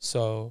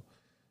 So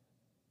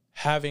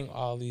having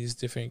all these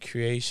different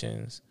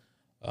creations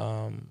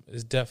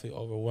is definitely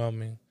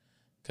overwhelming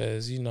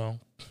because, you know,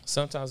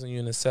 sometimes when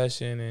you're in a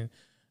session and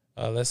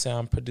let's say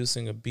I'm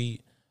producing a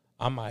beat,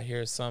 I might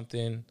hear a sound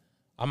in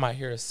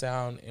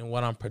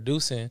what I'm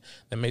producing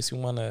that makes me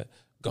want to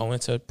go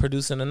into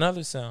producing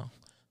another sound.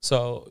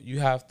 So you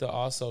have to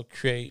also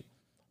create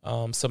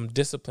some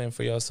discipline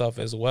for yourself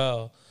as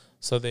well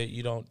so that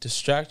you don't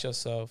distract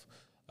yourself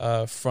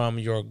from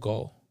your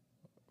goal,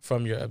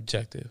 from your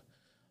objective.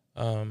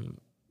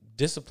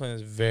 Discipline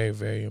is very,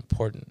 very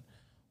important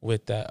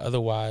with that.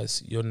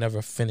 Otherwise, you'll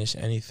never finish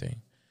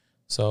anything.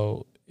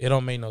 So it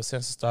don't make no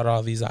sense to start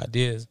all these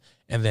ideas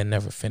and then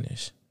never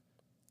finish.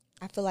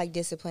 I feel like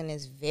discipline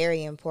is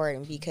very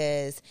important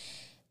because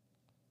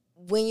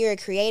when you're a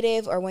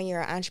creative or when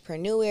you're an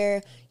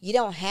entrepreneur, you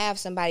don't have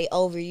somebody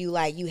over you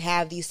like you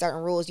have these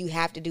certain rules. You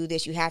have to do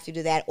this, you have to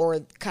do that, or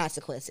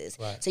consequences.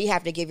 Right. So you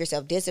have to give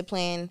yourself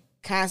discipline,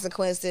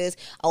 consequences.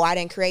 Oh, I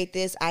didn't create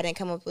this. I didn't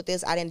come up with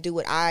this. I didn't do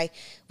what I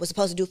was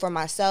supposed to do for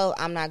myself.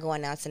 I'm not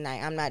going out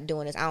tonight. I'm not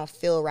doing this. I don't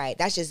feel right.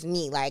 That's just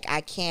me. Like,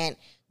 I can't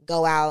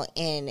go out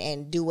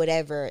and do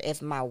whatever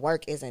if my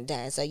work isn't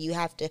done. So you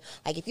have to,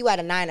 like, if you had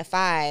a 9 to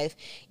 5,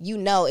 you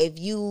know, if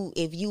you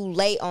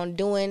late on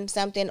doing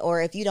something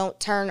or if you don't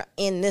turn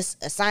in this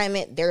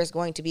assignment, there's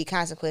going to be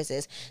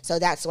consequences. So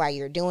that's why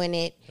you're doing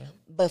it. Yeah.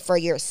 But for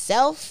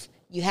yourself,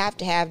 you have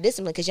to have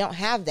discipline because you don't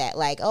have that.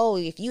 Like, oh,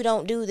 if you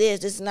don't do this,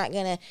 this is not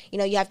going to, you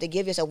know, you have to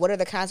give yourself, what are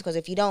the consequences?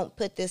 If you don't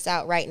put this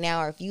out right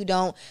now or if you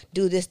don't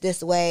do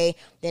this way,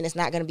 then it's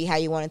not going to be how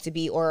you want it to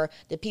be. Or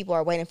the people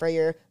are waiting for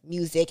your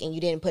music and you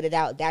didn't put it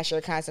out. That's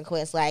your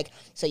consequence. Like,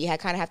 so you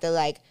kind of have to,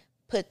 like,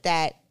 put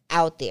that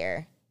out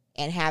there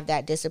and have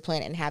that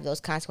discipline and have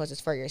those consequences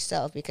for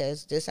yourself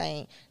because this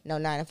ain't no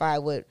 9 to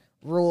 5 with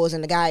rules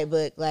in the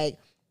guidebook. Like,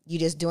 you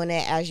just doing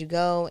it as you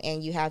go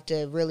and you have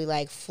to really,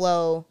 like,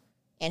 flow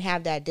and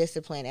have that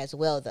discipline as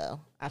well, though,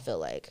 I feel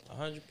like.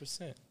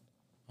 100%.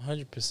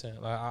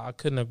 100%. Like, I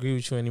couldn't agree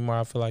with you anymore.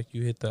 I feel like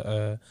you hit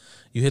the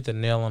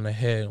nail on the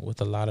head with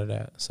a lot of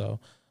that.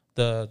 So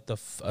the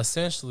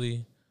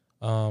essentially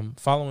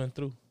following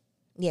through.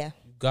 Yeah.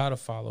 You got to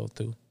follow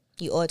through.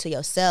 You owe it to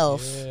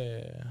yourself.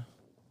 Yeah.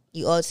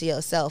 You owe it to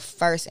yourself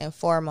first and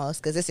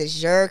foremost because this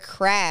is your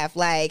craft.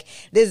 Like,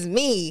 this is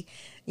me,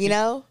 you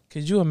know?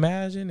 Could you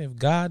imagine if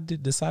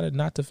God decided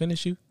not to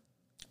finish you?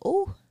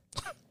 Ooh.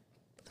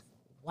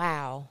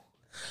 Wow.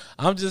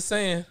 I'm just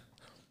saying.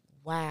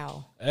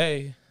 Wow.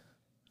 Hey.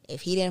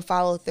 If he didn't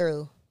follow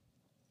through.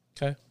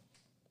 Okay.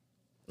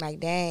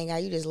 Like, dang,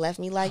 you just left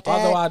me like that.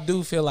 Although I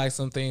do feel like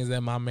some things that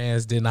my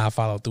mans did not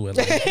follow through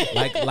with,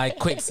 like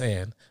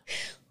quicksand.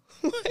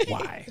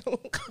 Why?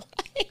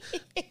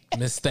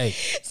 Mistake.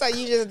 So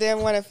you just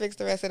didn't want to fix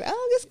the rest of it.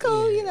 Oh, it's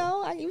cool, you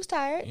know. You was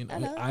tired. You know,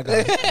 I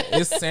know.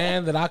 It's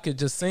sand that I could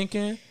just sink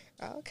in.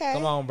 Okay.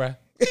 Come on, bruh.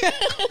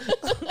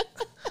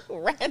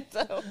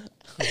 Random.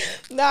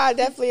 No, I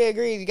definitely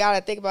agree. You got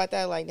to think about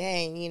that. Like,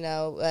 dang, you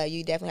know,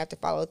 you definitely have to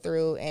follow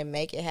through and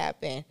make it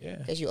happen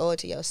because you owe it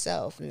to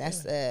yourself. And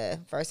that's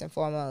first and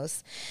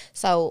foremost.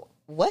 So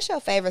what's your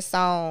favorite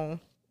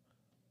song?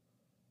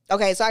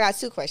 Okay, so I got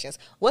 2 questions.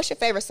 What's your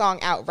favorite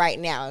song out right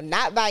now?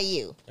 Not by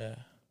you. Yeah.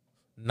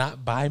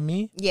 Not by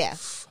me? Yeah.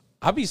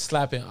 I be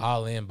slapping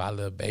All In by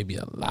Lil Baby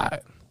a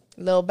lot.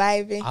 Lil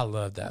Baby? I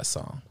love that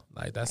song.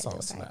 Like, that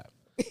song slap.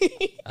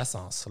 That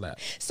song slap.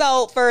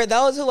 So for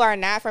those who are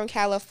not from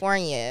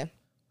California,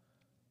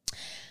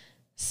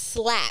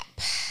 slap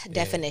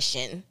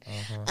definition.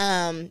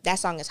 That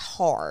song is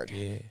hard.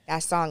 Yeah. That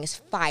song is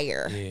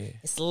fire. Yeah.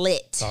 It's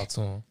lit. Talk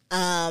to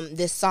him.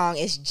 This song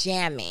is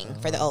jamming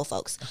for the old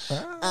folks.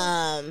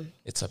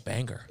 It's a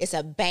banger. It's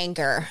a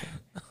banger.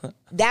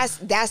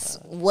 That's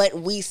what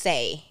we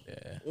say.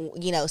 Yeah.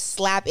 You know,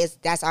 slap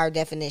that's our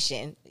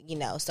definition. You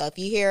know, so if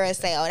you hear us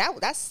say, "Oh,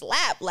 that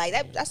slap," like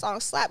that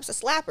song slaps, a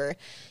slapper,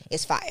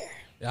 it's fire.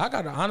 Yeah, I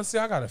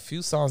got a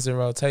few songs in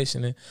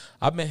rotation, and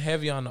I've been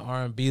heavy on the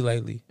R&B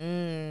lately.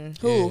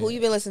 Who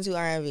you been listening to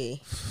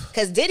R&B?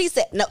 Because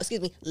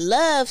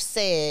Love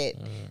said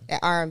that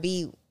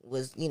R&B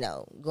was, you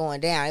know, going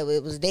down.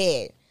 It was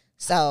dead.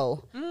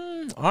 So,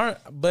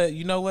 but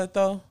you know what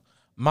though,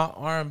 my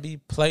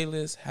R&B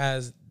playlist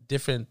has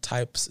different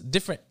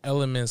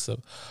elements of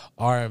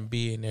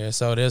R&B in there.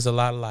 So there's a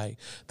lot of like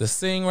the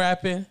sing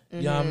rapping,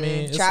 you know what I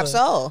mean? Trap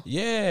soul.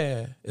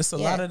 Yeah. It's a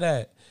lot of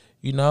that,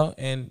 you know,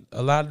 and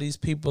a lot of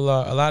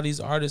these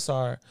artists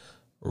are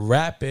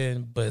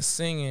rapping but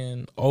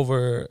singing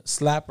over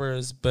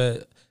slappers,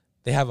 but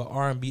they have an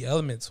R&B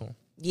element to them.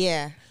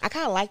 Yeah. I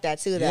kind of like that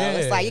too though. Yeah.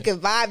 It's like you can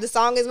vibe, the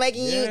song is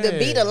making you, the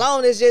beat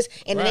alone is just,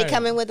 and then they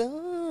come in with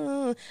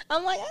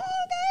I'm like, oh,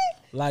 okay.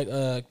 Like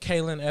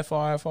Kaylin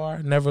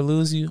FRFR, Never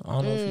Lose You. I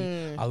don't know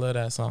if I love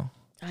that song.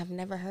 I've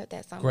never heard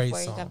that song Great before.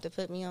 song. You have to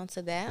put me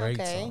onto that. Great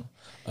Okay.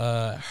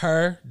 song.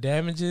 Her,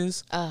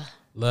 Damages.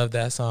 Love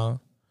that song.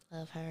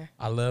 Love her.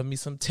 I love me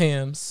some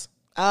Tim's.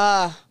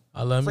 Ah,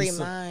 I love Free me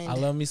some. Mind. I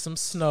love me some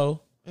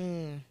Snow.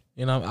 mm,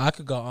 You know, I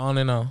could go on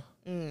and on,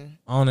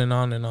 on and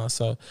on and on.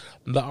 So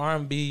the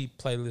R&B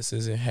playlist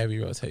is in heavy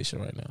rotation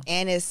right now.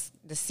 and it's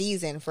the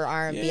season for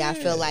R&B. I Yeah.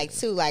 feel like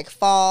too, like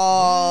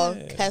fall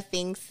Yeah.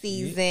 cuffing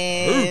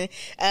season.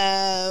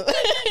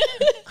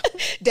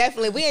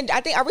 Definitely.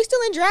 I think, are we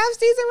still in draft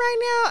season right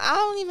now? I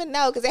don't even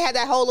know, because they had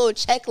that whole little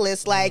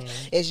checklist. Like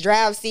it's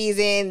draft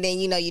season, then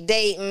you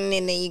dating,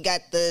 and then you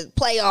got the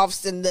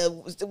playoffs and the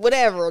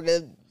whatever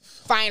the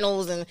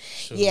finals and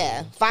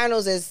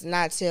finals is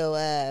not till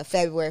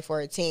February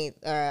 14th.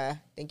 I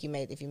think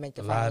if you make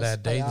the A finals. lot of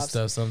that dating playoffs.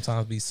 stuff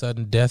sometimes be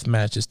sudden death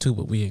matches too,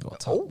 but we ain't gonna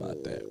talk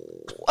about that.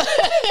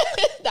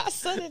 Not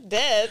sudden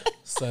death.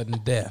 Sudden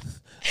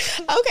death.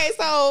 Okay,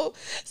 so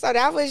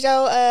that was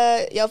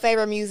your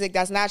favorite music.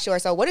 That's not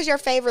yours. So what is your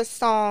favorite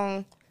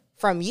song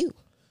from you?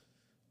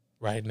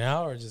 Right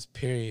now or just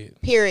period?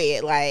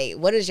 Period. Like,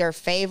 what is your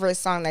favorite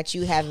song that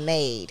you have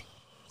made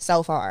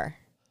so far,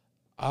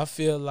 I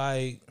feel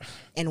like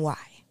and why?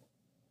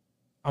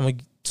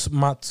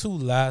 my two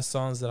of my last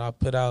songs that I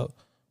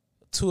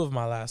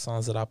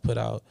put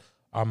out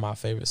are my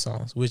favorite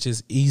songs, which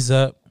is Ease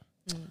Up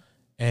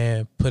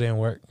and Put In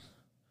Work.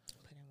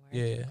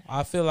 Yeah,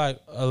 I feel like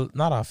a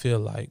lot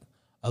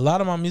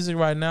of my music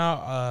right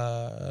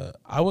now,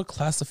 I would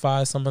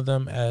classify some of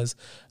them as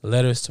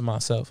letters to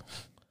myself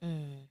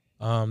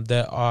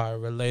that are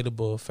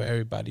relatable for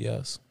everybody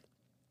else,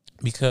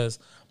 because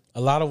a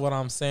lot of what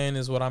I'm saying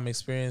is what I'm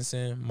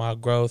experiencing, my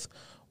growth,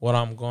 what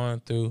I'm going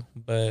through,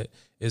 but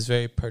it's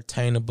very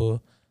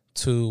pertainable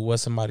to what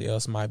somebody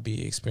else might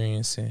be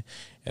experiencing.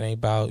 It ain't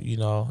about,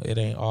 it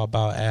ain't all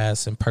about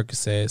ass and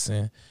Percocets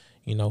and,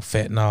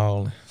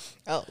 fentanyl.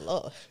 Oh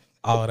Lord.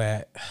 All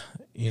that.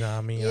 You know what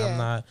I mean?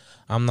 Yeah.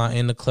 I'm not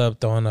in the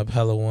club throwing up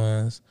hella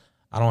ones.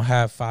 I don't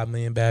have 5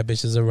 million bad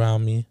bitches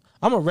around me.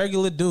 I'm a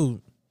regular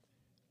dude.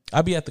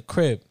 I be at the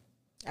crib.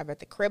 I'm at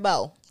the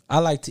cribbo. I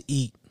like to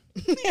eat.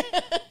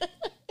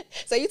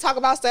 So you talk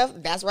about stuff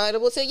that's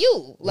relatable to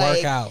you. Like,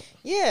 work out.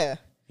 Yeah.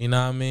 You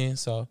know what I mean?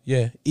 So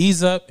yeah,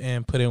 Ease Up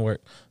and Put In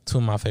Work. Two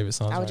of my favorite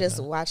songs. I was right just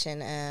now. watching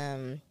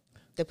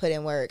the Put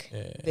In Work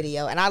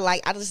video, and I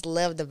just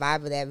love the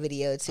vibe of that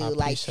video too. I Like,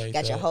 appreciate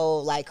got your that.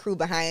 whole like crew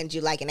behind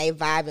you, like, and they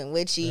vibing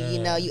with you.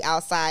 Yeah. You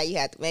outside, you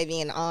had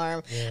maybe an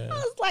arm. Yeah. I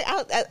was like,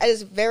 I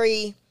was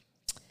very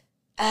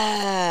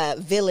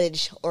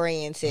village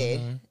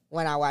oriented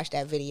when I watched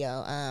that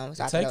video.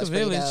 So I thought Take it was a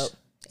pretty village. dope.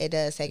 It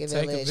does take a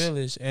Take village. a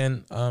village.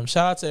 And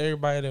shout out to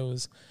everybody that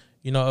was,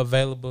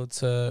 available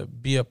to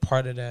be a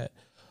part of that,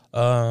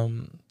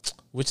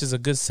 which is a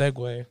good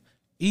segue.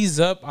 Ease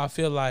Up, I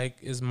feel like,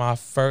 is my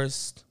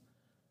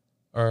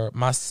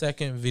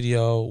second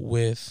video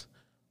with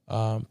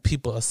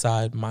people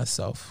aside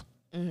myself.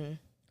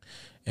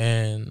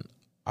 And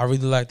I really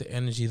like the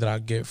energy that I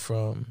get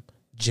from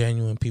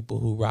genuine people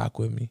who rock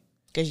with me.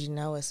 Because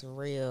it's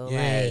real. Yeah.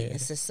 Like,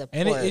 it's a support.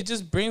 And it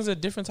just brings a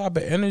different type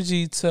of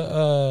energy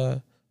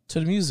to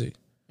the music,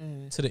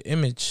 to the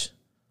image,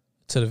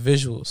 to the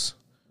visuals.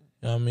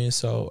 You know what I mean?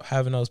 So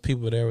having those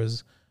people there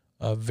was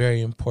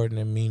very important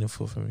and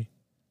meaningful for me.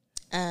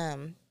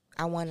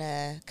 I want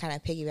to kind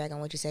of piggyback on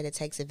what you said. It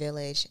takes a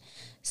village.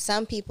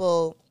 Some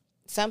people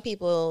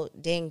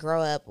didn't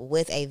grow up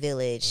with a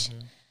village,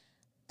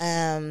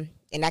 and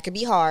that could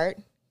be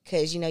hard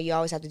because you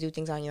always have to do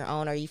things on your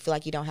own, or you feel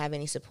like you don't have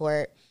any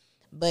support.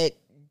 But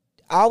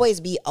always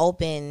be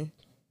open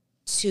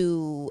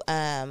to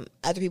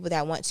other people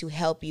that want to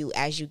help you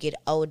as you get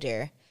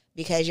older.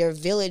 Because your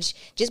village,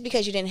 just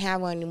because you didn't have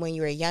one when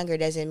you were younger,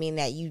 doesn't mean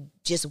that you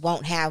just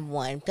won't have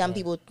one. Some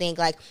people think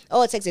like,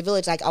 oh, it takes a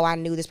village. Like, oh, I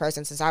knew this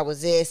person since I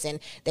was this,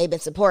 and they've been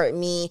supporting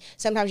me.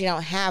 Sometimes you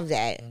don't have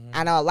that.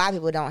 I know a lot of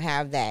people don't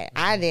have that.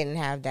 I didn't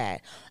have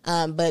that.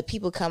 But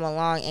people come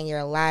along in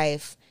your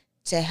life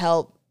to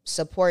help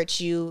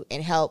support you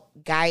and help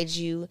guide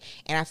you.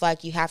 And I feel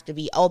like you have to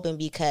be open,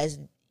 because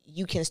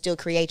you can still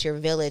create your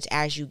village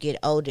as you get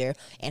older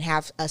and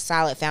have a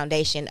solid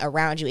foundation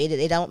around you.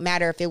 It don't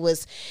matter if it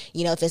was,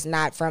 if it's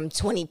not from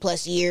 20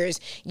 plus years,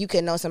 you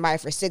could know somebody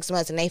for 6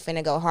 months and they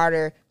finna go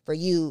harder for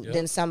you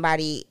than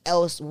somebody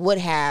else would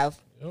have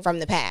from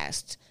the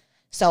past.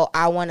 So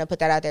I want to put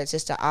that out there,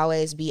 just to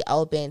always be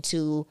open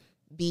to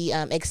be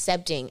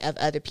accepting of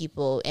other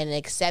people and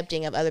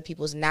accepting of other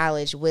people's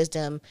knowledge,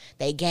 wisdom,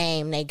 they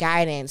game, they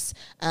guidance,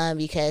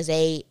 because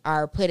they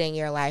are put in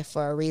your life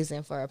for a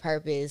reason, for a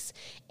purpose,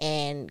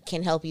 and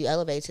can help you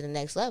elevate to the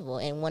next level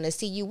and want to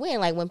see you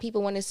win. Like, when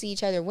people want to see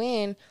each other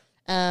win,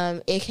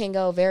 it can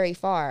go very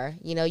far.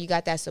 You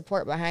got that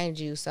support behind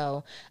you.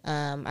 So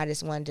I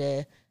just wanted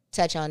to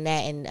touch on that,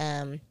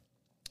 and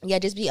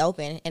just be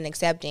open and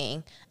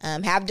accepting.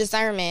 Have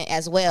discernment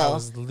as well. I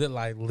was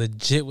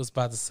legit was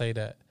about to say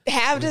that.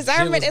 Have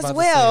discernment as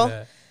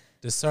well.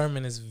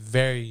 Discernment is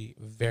very,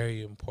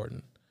 very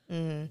important.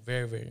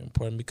 Very, very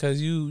important,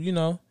 because you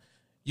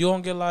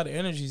don't get a lot of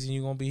energies, and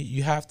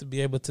you have to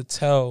be able to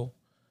tell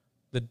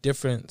the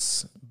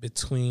difference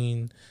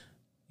between,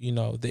 you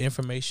know, the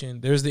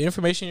information. There's the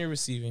information you're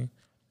receiving.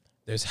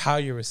 There's how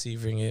you're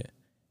receiving it.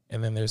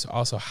 And then there's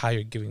also how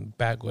you're giving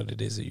back what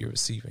it is that you're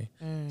receiving.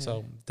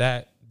 So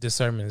that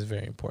discernment is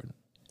very important.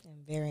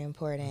 Very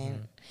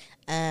important.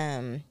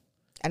 I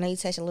know you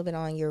touched a little bit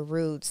on your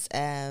roots.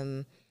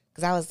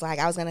 Because I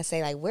was going to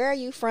say, like, where are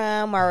you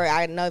from? Or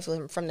I don't know if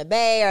you're from the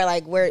Bay or,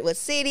 like, what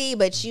city.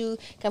 But you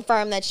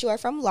confirmed that you are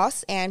from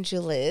Los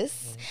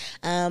Angeles.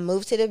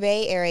 Moved to the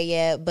Bay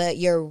Area. But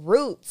your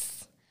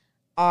roots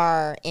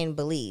are in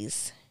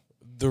Belize.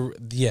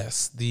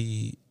 Yes,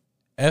 the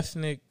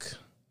ethnic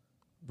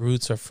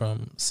roots are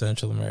from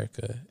Central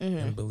America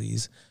and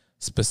Belize,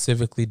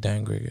 specifically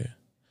Dan Grigor.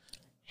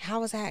 How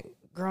was that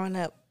growing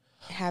up,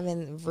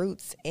 having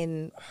roots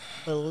in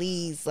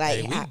Belize?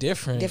 Like, we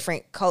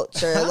different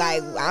culture.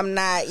 Like, I'm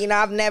not,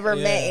 I've never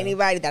met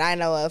anybody that I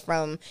know of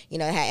from,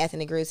 that had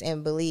ethnic roots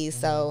in Belize.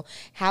 So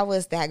how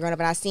was that growing up?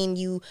 And I seen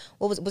you,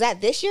 was that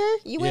this year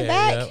you went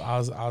back? Yeah, I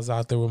was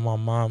out there with my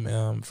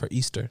mom for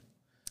Easter.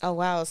 Oh,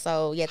 wow.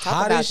 So, talk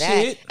hot about as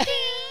that. Shit.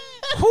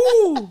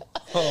 Whoo!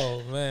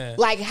 Oh, man.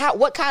 Like,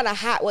 what kind of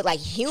hot? What, like,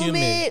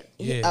 humid?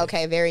 Yeah.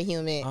 Okay, very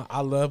humid.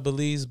 I love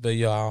Belize, but, I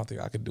don't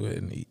think I could do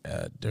it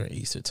during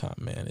Easter time,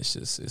 man.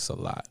 It's a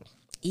lot.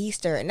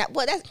 Easter. And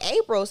that's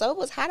April, so it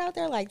was hot out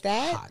there like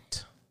that?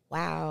 Hot.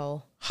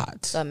 Wow.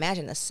 Hot. So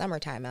imagine the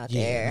summertime out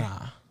there.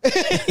 Nah.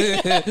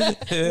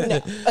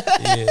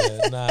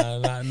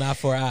 Not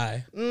for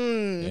I.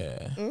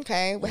 Yeah.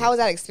 Okay. Well, how was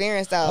that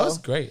experience, though? Oh, it's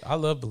great. I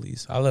love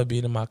Belize. I love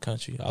being in my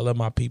country. I love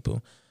my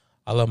people.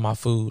 I love my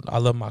food. I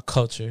love my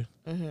culture.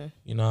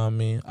 You know what I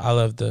mean? I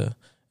love the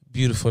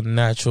beautiful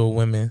natural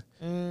women.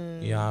 You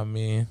know what I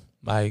mean?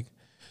 Like,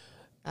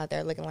 out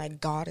there looking like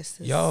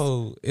goddesses.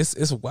 Yo,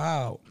 it's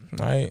wild,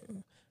 right?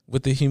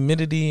 With the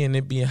humidity and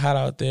it being hot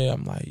out there,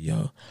 I'm like,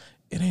 yo,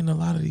 it ain't a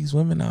lot of these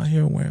women out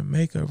here wearing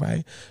makeup,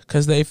 right?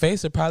 Because their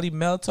face will probably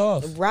melt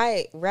off.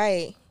 Right.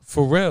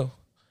 For real.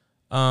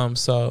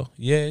 So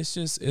yeah,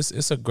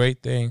 it's a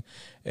great thing.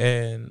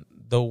 And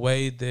the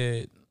way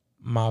that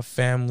my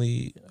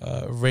family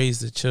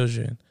raised the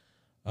children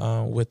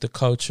with the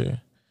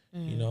culture,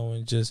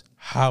 and just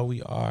how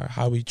we are,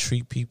 how we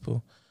treat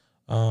people,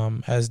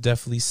 has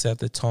definitely set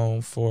the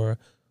tone for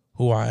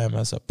who I am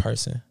as a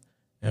person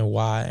and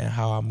why and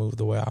how I move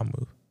the way I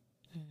move.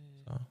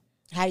 So.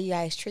 How do you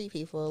guys treat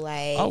people?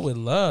 Like, with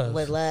love.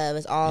 With love.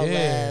 It's all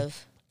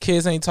love.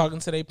 Kids ain't talking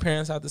to their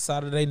parents out the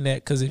side of their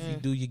neck because if you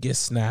do, you get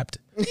snapped.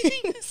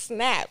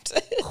 Snapped.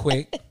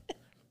 Quick.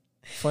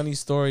 Funny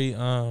story.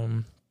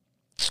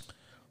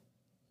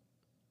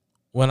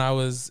 When I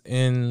was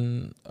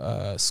in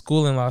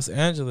school in Los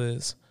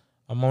Angeles,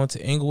 I went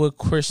to Inglewood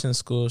Christian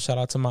School. Shout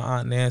out to my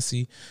Aunt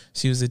Nancy.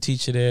 She was a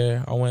teacher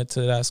there. I went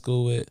to that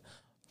school with,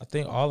 I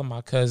think, all of my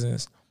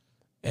cousins.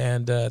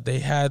 And they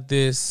had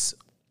this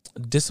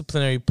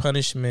disciplinary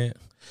punishment.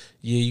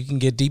 Yeah, you can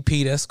get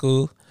DP'd at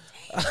school.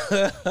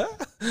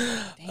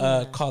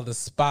 Called the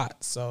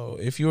spot. So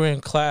if you were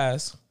in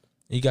class,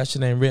 you got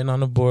your name written on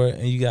the board,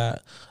 and you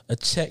got a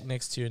check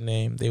next to your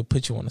name, they would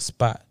put you on the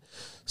spot.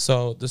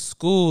 So the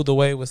school, the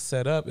way it was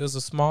set up, it was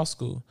a small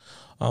school.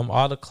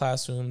 All the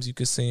classrooms, you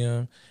could see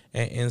them.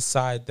 And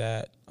inside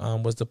that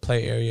was the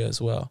play area as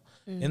well.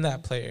 In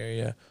that play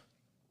area,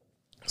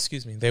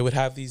 they would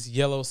have these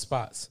yellow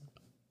spots.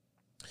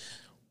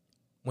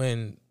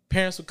 When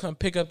parents would come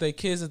pick up their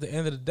kids at the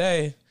end of the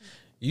day,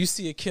 you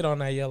see a kid on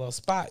that yellow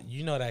spot,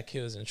 you know that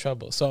kid was in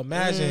trouble. So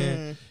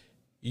imagine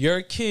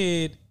your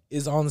kid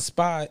is on the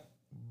spot,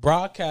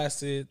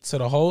 broadcasted to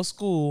the whole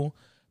school.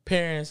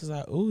 Parents is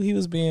like, ooh, he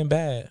was being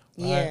bad.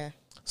 Right? Yeah.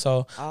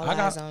 So all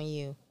eyes on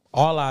you.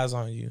 All eyes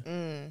on you.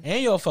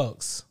 And your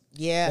folks.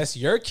 Yeah. That's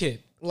your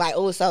kid. Like,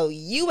 oh, so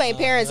you ain't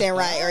parenting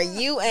right, or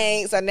you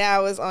ain't, so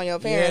now it's on your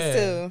parents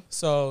too.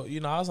 So,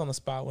 I was on the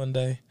spot one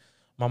day.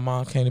 My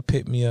mom came to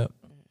pick me up.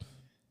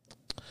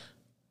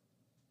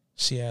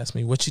 She asked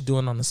me, what you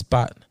doing on the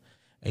spot?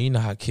 And you know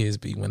how kids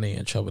be when they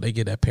in trouble. They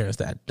give their parents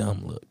that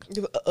dumb look.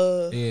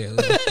 Yeah.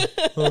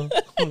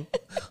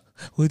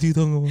 What you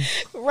talking about?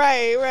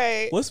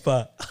 Right. What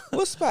spot?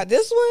 What spot?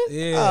 This one?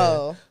 Yeah.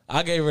 Oh.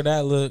 I gave her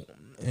that look,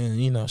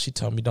 and, she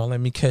told me, don't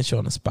let me catch you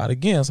on the spot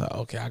again. I was like,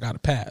 okay, I got to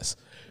pass.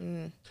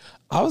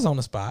 I was on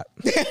the spot.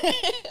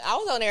 I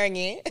was on there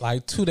again.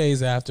 Like 2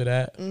 days after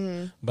that.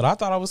 But I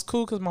thought I was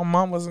cool because my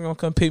mom wasn't going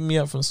to come pick me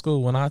up from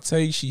school. When I tell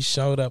you she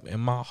showed up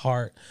and my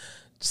heart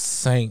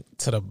sank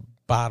to the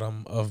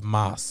bottom of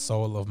my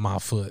sole of my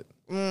foot.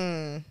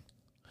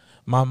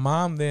 My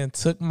mom then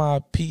took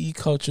my PE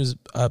coach's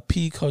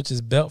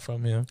belt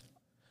from him.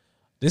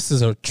 This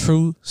is a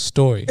true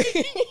story.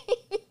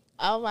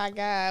 Oh my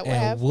God. What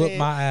and happened? whooped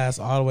my ass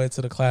all the way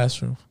to the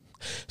classroom.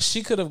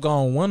 She could have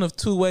gone one of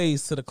two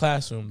ways to the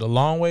classroom, the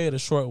long way or the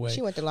short way.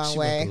 She went the long She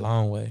way. went the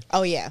long way.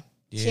 Oh, yeah.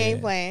 She Yeah.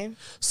 ain't playing.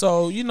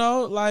 So,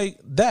 like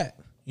that.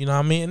 You know what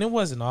I mean? And it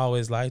wasn't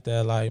always like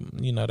that. Like,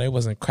 they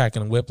wasn't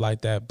cracking a whip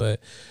like that.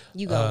 But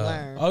You gonna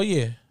learn. Oh,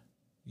 yeah.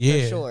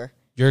 Yeah. For sure.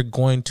 You're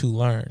going to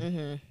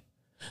learn.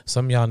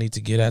 Some of y'all need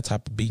to get that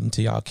type of beating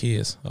to y'all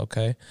kids,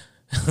 okay?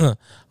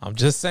 I'm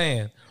just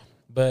saying.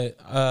 But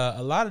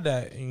a lot of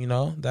that,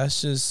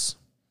 that's just,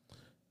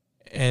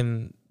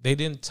 and they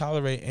didn't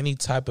tolerate any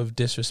type of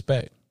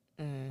disrespect,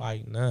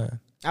 like none.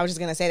 I was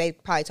just gonna say they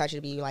probably taught you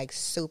to be like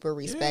super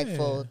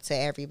respectful to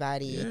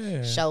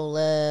everybody, show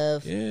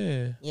love.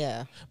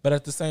 Yeah. But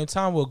at the same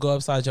time, we'll go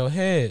upside your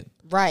head.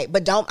 Right,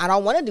 but I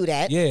don't want to do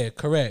that. Yeah,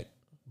 correct.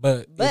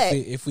 But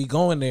if we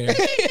go in there,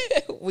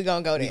 we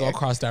gonna go there. We gonna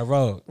cross that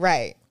road.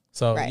 Right.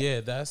 So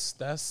yeah,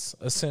 that's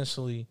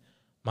essentially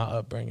my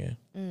upbringing.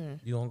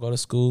 You gonna go to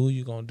school.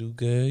 You gonna do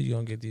good. You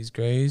gonna get these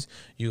grades.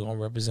 You gonna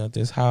represent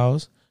this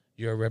house.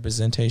 You're a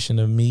representation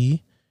of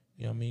me.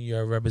 You know what I mean?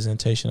 You're a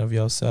representation of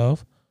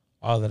yourself.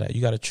 All of that.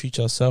 You got to treat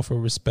yourself with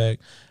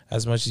respect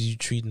as much as you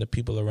treating the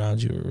people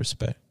around you with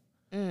respect.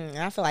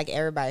 I feel like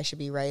everybody should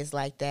be raised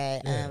like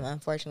that.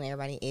 Unfortunately,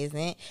 everybody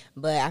isn't.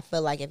 But I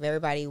feel like if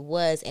everybody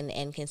was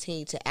and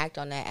continued to act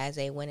on that as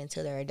they went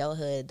into their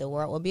adulthood, the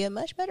world would be a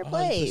much better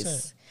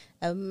place.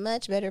 100%. A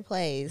much better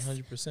place.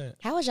 100%.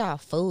 How was y'all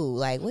food?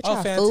 Like, what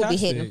y'all food be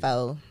hitting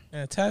for?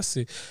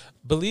 Fantastic.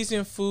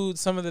 Belizean food,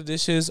 some of the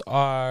dishes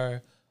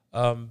are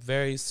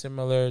very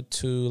similar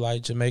to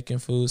like Jamaican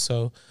food.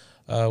 So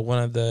one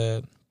of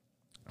the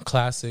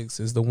classics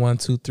is the 1,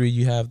 2, 3.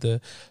 You have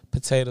the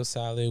potato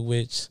salad,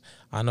 which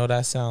I know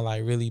that sounds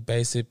like really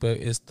basic, but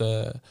it's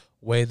the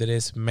way that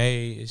it's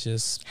made. It's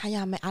just how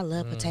y'all make. I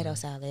love potato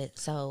salad.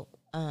 So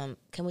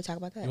can we talk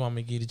about that? You want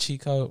me to give you the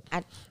cheat code?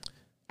 I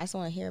just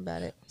want to hear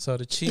about it. So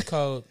the cheat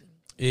code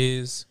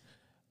is,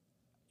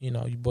 you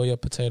boil your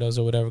potatoes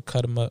or whatever,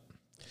 cut them up.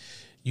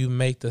 You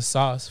make the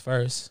sauce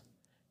first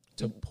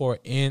to pour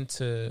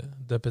into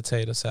the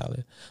potato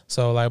salad.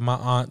 So like my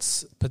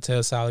aunt's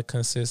potato salad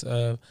consists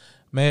of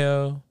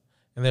mayo,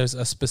 and there's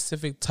a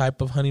specific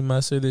type of honey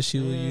mustard that she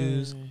will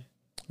use,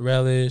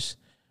 relish,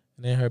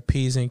 and then her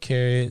peas and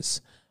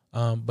carrots.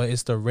 But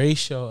it's the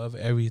ratio of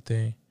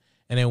everything.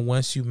 And then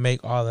once you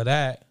make all of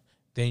that,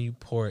 then you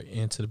pour it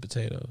into the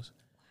potatoes.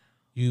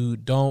 You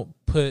don't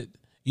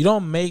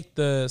make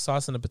the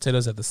sauce and the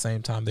potatoes at the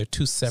same time. They're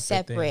two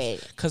separate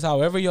things. Because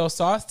however your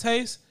sauce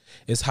tastes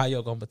is how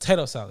your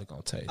potato salad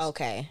gonna taste.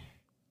 Okay.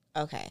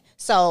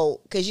 So,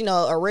 because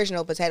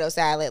original potato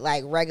salad,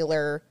 like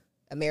regular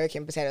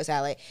American potato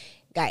salad,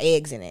 got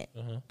eggs in it.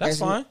 That's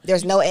fine.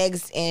 There's no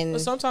eggs in.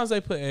 But sometimes they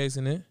put eggs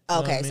in it.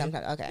 Okay,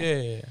 sometimes.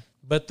 Okay. Yeah.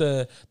 But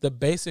the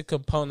basic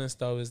components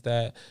though is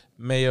that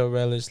mayo,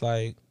 relish,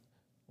 like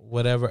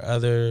whatever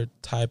other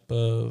type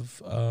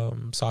of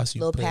sauce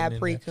you put in there. Little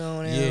paprika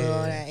and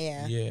all that.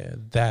 Yeah,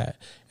 that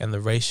and the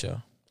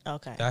ratio.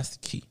 Okay. That's the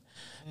key.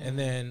 And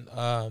then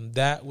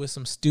that with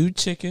some stewed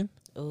chicken.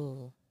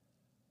 Ooh.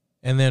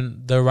 And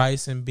then the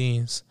rice and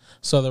beans.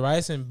 So the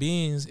rice and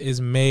beans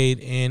is made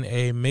in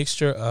a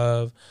mixture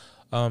of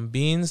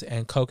beans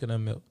and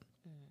coconut milk.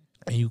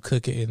 And you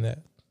cook it in that.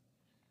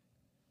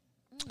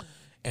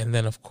 And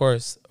then, of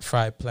course,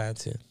 fried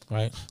plantain,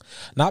 right?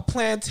 Not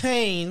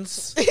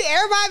plantains.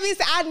 Everybody be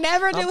saying, I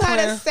never knew how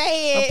to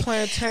say it.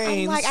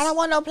 Plantains. I'm like, I don't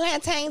want no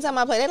plantains on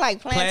my plate. They're like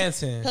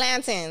plantain.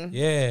 Plantain.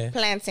 Yeah.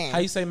 Plantain. How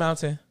you say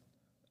mountain?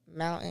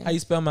 Mountain. How you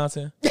spell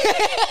mountain?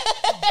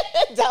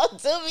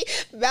 Don't do me.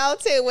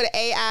 Mountain with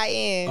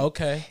AIN.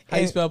 Okay. How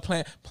you spell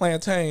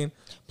plantain?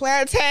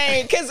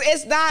 Plantain, because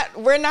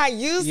we're not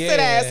used to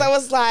that. So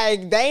it's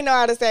like, they know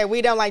how to say it.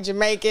 We don't like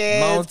Jamaicans.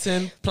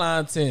 Mountain,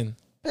 plantain.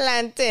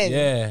 Plantain.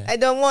 Yeah. I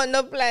don't want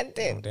no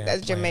plantain. Oh,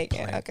 that's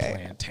Jamaican. Okay.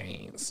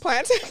 Plantains.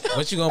 Plantain.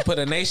 What, you gonna put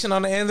a nation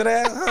on the end of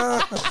that?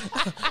 Huh?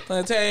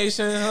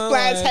 Plantation. Huh?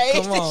 Plantation.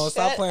 Like, come on,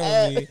 stop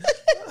playing with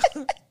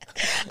me.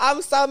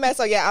 I'm so mad.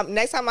 So yeah,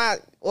 next time I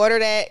order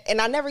that, and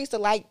I never used to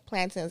like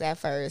plantains at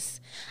first.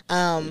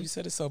 You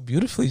said it so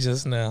beautifully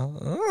just now.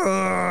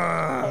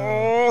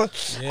 Yeah,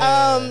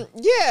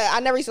 I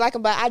never used to like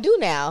them, but I do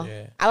now.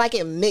 Yeah. I like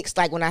it mixed,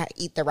 like when I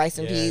eat the rice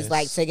and peas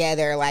like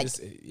together, like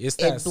it's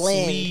that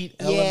blend. sweet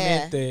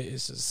element that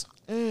it's just.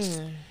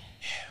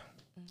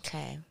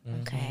 Okay.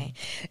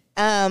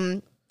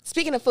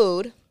 Speaking of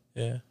food.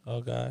 Yeah.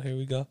 Oh God, here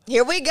we go.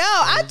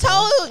 I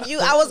told you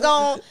I was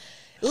gonna.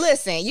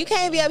 Listen, you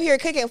can't be up here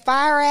cooking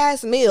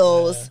fire-ass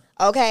meals,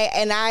 okay?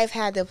 And I've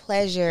had the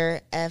pleasure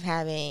of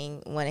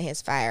having one of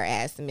his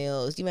fire-ass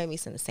meals. You made me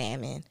some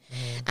salmon.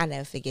 I'll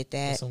never forget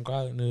that. With some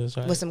garlic noodles,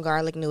 right? With some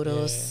garlic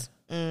noodles.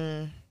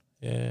 Yeah.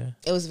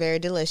 It was very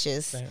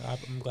delicious.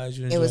 I'm glad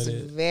you enjoyed it. It was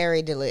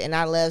very delicious. And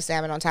I love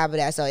salmon on top of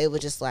that, so it was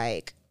just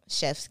like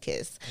chef's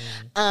kiss.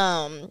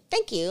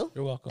 Thank you.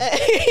 You're welcome.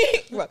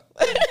 You're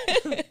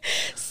welcome.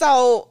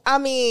 So, I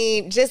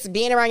mean, just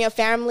being around your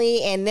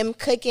family and them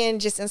cooking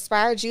just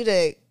inspired you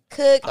to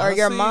cook, or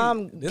your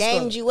mom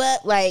gamed you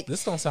up? Like,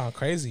 this don't sound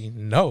crazy.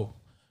 No,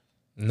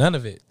 none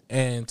of it.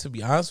 And to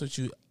be honest with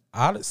you,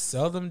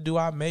 seldom do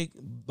I make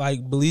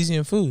like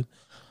Belizean food.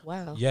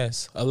 Wow.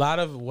 Yes, a lot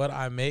of what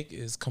I make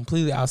is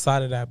completely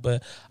outside of that,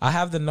 but I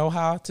have the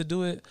know-how to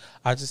do it.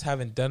 I just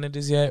haven't done it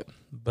as yet,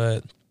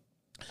 but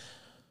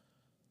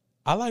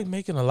I like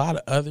making a lot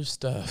of other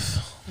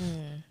stuff.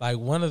 Like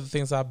one of the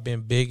things I've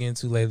been big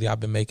into lately, I've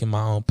been making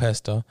my own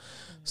pesto.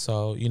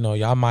 So,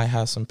 y'all might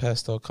have some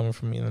pesto coming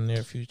from me in the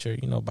near future,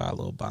 buy a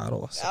little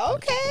bottle.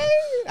 Okay.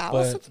 I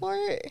will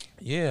support.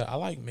 Yeah, I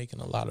like making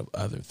a lot of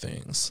other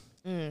things.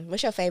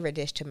 What's your favorite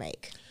dish to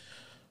make?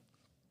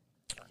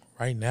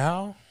 Right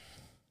now,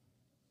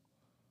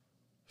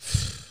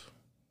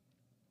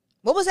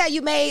 what was that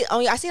you made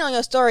on? I seen on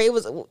your story. It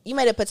was you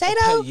made a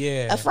potato.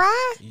 Yeah, a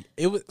fry.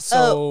 It was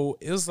so.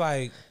 It was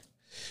like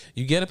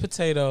you get a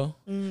potato.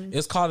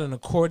 It's called an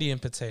accordion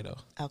potato.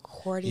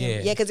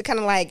 Accordion. Yeah, because it kind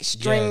of like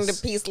string the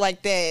piece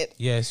like that.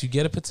 Yes, you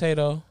get a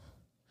potato.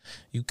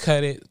 You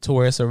cut it to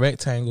where it's a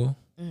rectangle.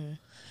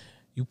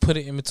 You put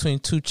it in between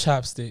two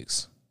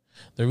chopsticks.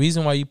 The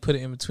reason why you put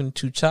it in between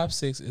two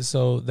chopsticks is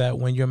so that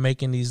when you're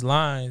making these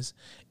lines,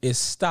 it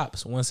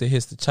stops once it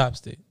hits the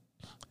chopstick.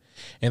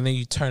 And then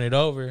you turn it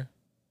over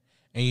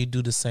and you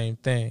do the same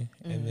thing.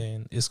 And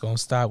then it's going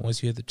to stop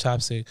once you hit the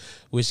chopstick,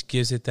 which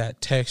gives it that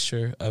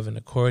texture of an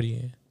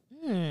accordion.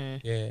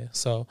 Yeah.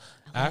 So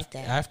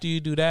after you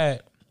do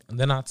that,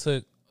 then I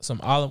took some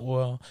olive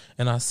oil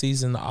and I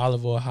seasoned the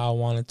olive oil how I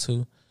wanted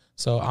to.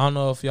 So I don't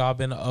know if y'all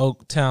been to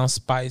Oaktown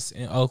Spice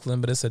in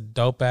Oakland, but it's a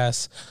dope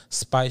ass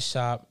spice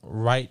shop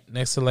right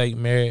next to Lake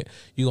Merritt.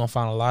 You're going to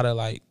find a lot of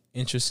like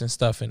interesting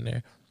stuff in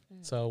there.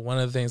 So one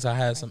of the things I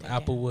had some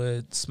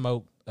applewood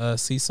smoked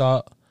sea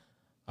salt.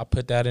 I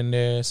put that in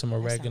there, some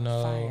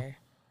oregano,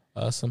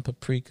 some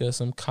paprika,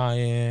 some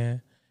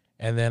cayenne,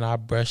 and then I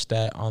brushed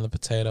that on the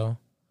potato.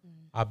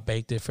 I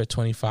baked it for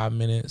 25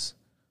 minutes.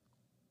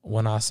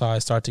 When I saw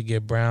it start to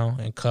get brown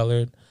and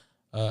colored,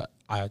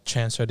 I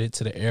transferred it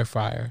to the air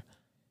fryer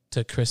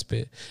to crisp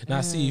it.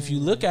 Now, see, if you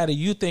look at it,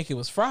 you think it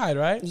was fried,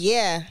 right?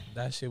 Yeah.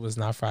 That shit was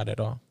not fried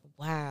at all.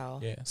 Wow.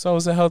 Yeah. So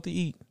it's a healthy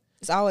eat.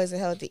 It's always a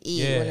healthy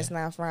eat when it's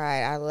not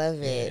fried. I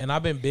love it. Yeah, and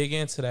I've been big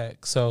into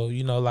that. So,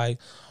 you know, like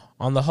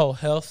on the whole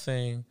health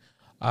thing,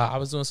 I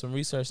was doing some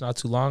research not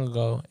too long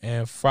ago,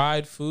 and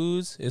fried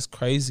foods is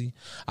crazy.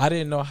 I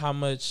didn't know how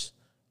much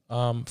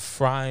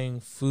frying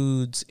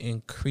foods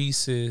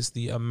increases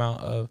the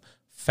amount of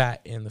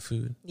fat in the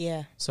food.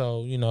 Yeah.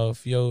 So, you know,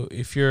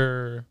 if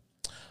you're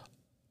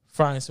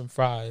frying some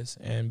fries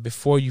and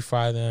before you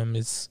fry them,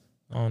 it's,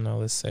 I don't know,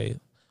 let's say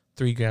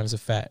 3 grams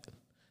of fat.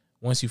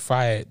 Once you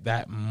fry it,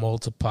 that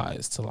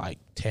multiplies to like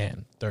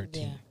 10,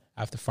 13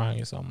 after frying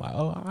it. So I'm like,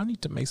 oh, I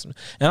need to make some.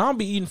 And I don't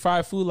be eating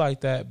fried food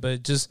like that,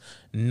 but just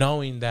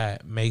knowing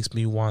that makes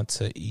me want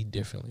to eat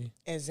differently.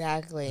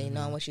 Exactly.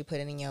 Knowing what you're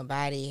putting in your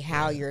body,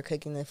 how you're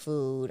cooking the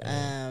food.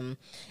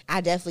 I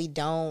definitely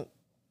don't.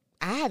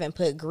 I haven't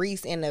put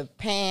grease in the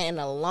pan in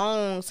a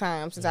long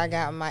time since I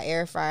got my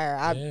air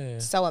fryer.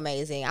 So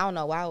amazing. I don't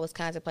know why I was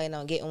contemplating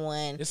on getting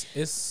one.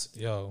 It's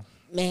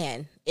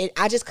Man,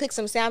 I just cooked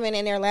some salmon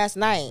in there last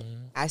night.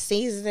 I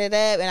seasoned it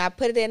up and I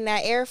put it in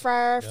that air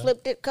fryer,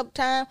 flipped it a couple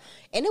times,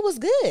 and it was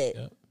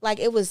good. Like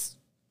it was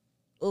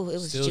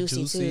still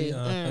juicy too.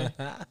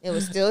 It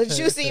was still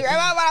juicy. Right?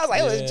 I was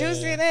like, it was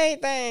juicy and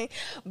everything.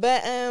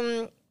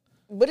 But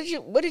what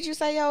did you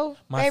say, yo?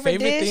 My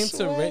favorite dish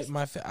thing to rate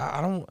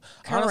I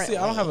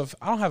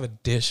don't have a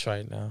dish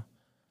right now.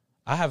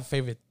 I have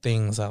favorite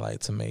things I like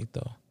to make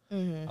though.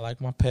 I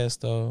like my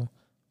pesto.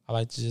 I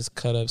like to just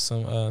cut up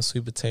some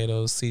sweet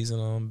potatoes, season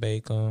them,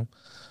 bake them.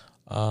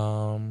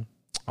 I'm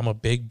a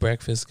big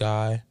breakfast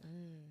guy,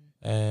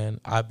 and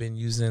I've been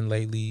using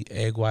lately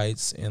egg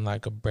whites in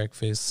like a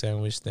breakfast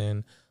sandwich,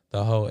 then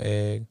the whole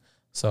egg.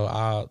 So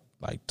I'll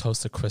like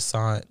toast a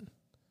croissant,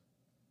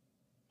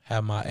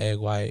 have my egg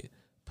white,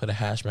 put a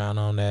hash brown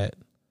on that,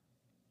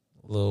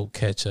 a little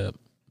ketchup,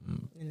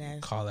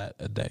 call that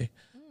a day.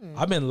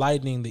 I've been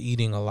lightening the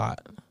eating a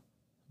lot.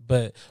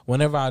 But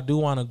whenever I do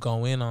want to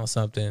go in on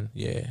something,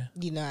 you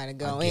know how to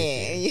go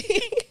in.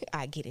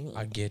 I get it.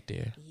 I get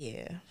there.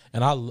 Yeah.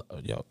 And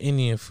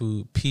Indian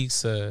food,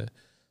 pizza,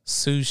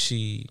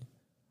 sushi.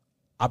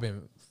 I've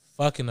been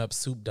fucking up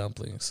soup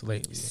dumplings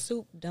lately.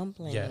 Soup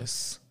dumplings?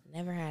 Yes.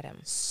 Never had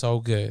them.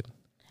 So good.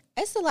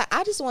 It's a lot.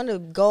 I just want to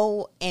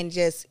go and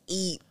just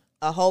eat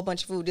a whole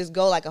bunch of food. Just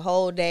go like a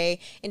whole day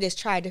and just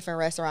try different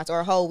restaurants,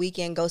 or a whole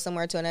weekend, go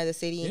somewhere to another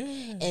city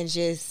and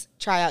just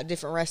try out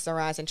different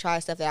restaurants and try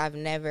stuff that I've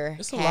never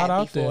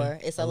had before.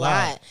 It's a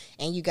lot.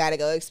 And you got to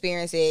go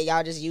experience it.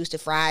 Y'all just used to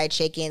fried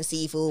chicken,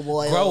 seafood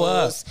boils. Grow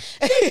up.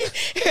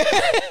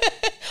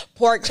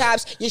 Pork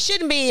chops. You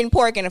shouldn't be eating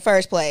pork in the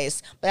first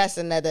place. But that's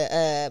another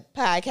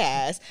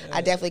podcast. I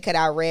definitely cut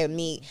out red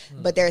meat.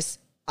 But there's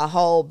a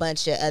whole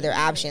bunch of other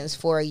options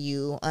for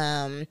you.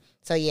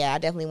 So yeah, I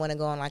definitely want to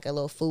go on like a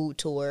little food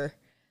tour.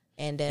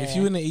 And if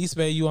you in the East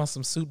Bay, you want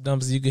some soup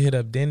dumplings, you can hit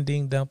up Din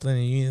Ding Dumpling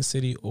in Union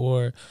City,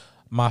 or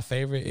my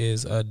favorite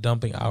is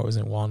Dumping Hours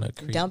in Walnut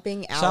Creek.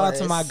 Dumping Hours. Shout out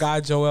to my guy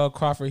Joel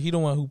Crawford. He the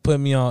one who put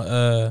me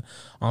on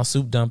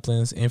soup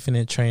dumplings,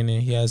 Infinite Training.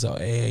 He has an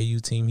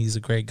AAU team. He's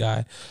a great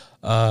guy.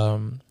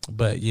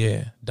 But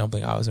yeah,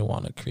 Dumping Hours in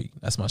Walnut Creek.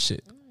 That's my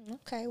shit.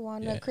 Okay,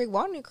 Walnut Creek.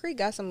 Walnut Creek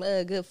got some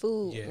good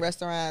food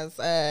restaurants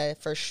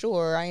for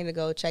sure. I need to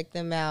go check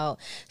them out.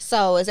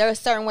 So, is there a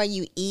certain way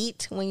you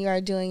eat when you are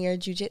doing your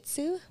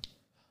jiu-jitsu?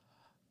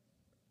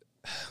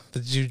 The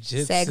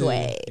jiu-jitsu.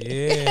 Segue.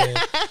 Yeah.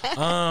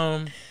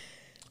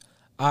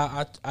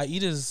 I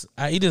eat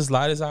as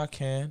light as I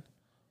can.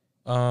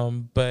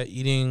 But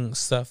eating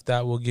stuff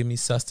that will give me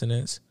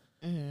sustenance,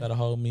 that'll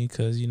hold me,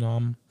 because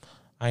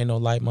I ain't no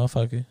light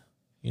motherfucker.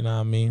 You know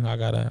what I mean? I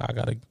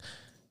gotta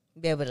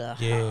be able to.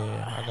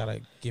 Yeah, I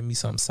gotta give me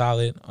something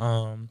solid.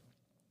 A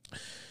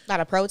lot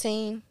of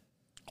protein,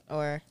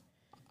 or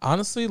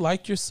honestly,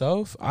 like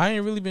yourself, I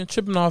ain't really been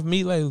tripping off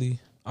meat lately,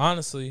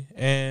 honestly,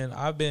 and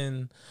I've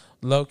been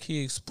low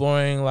key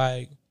exploring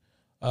like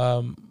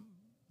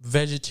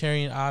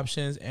vegetarian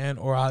options, and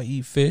or I'll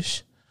eat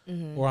fish,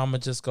 or I'm gonna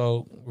just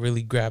go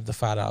really grab the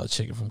 $5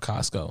 chicken from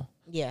Costco.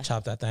 Yeah,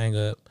 chop that thing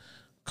up,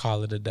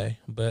 call it a day.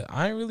 But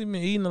I ain't really been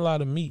eating a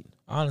lot of meat,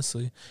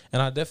 honestly,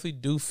 and I definitely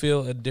do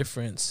feel a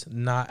difference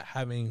not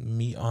having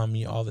meat on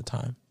me all the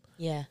time.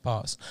 Yeah.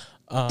 Pause.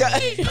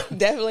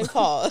 Definitely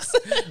pause.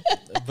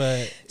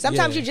 But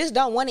sometimes you just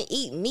don't want to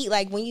eat meat,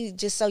 like when you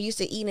just so used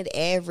to eating it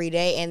every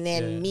day. And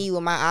then me,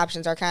 with my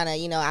options are kind of,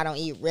 I don't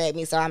eat red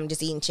meat, so I'm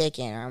just eating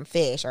chicken or I'm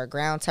fish or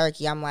ground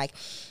turkey. I'm like,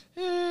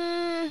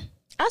 I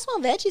just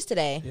want veggies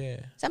today.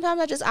 Yeah.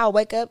 Sometimes I'll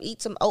wake up,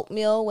 eat some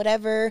oatmeal,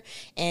 whatever,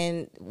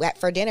 and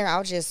for dinner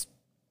I'll just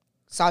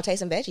saute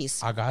some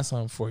veggies. I got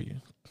something for you.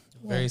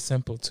 Very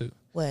simple too.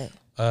 What?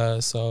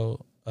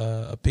 So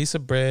a piece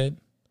of bread.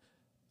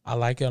 I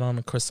like it on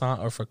a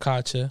croissant or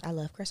focaccia. I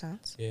love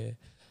croissants. Yeah.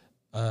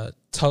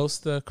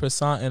 Toast the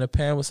croissant in a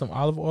pan with some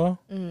olive oil.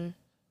 A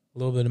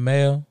little bit of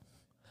mayo.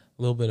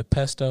 A little bit of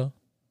pesto.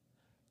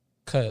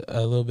 Cut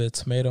a little bit of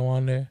tomato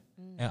on there.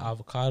 And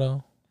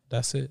avocado.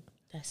 That's it.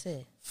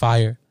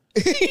 Fire.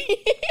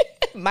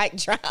 Mic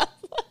drop.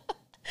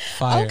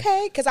 Fire.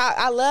 Okay, because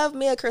I love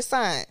me a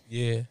croissant.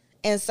 Yeah.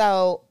 And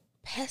so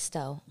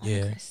pesto on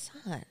a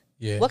croissant.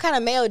 Yeah. What kind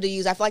of mayo do you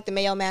use? I feel like the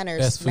mayo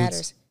matters.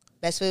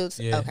 Best Foods?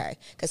 Yeah. Okay.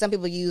 Because some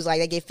people use, like,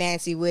 they get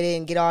fancy with it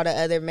and get all the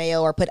other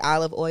mayo or put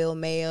olive oil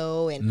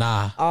mayo and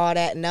all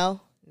that. No?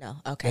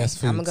 Okay.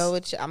 I'm gonna go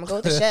with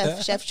the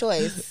chef. Chef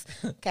choice.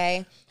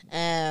 Okay.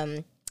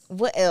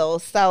 What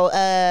else?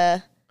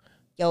 So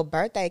your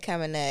birthday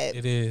coming up.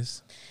 It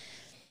is.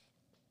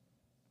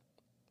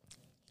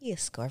 You a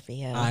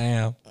Scorpio. I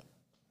am.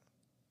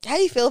 How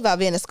do you feel about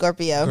being a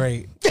Scorpio?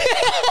 Great.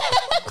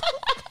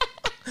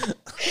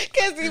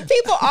 Because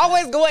people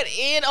always going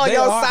in on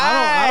your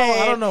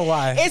side. I don't know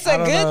why. It's a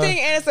good thing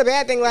and it's a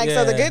bad thing. Like,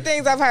 so the good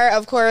things I've heard,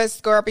 of course,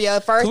 Scorpio.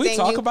 First Can we thing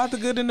talk about the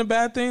good and the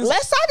bad things?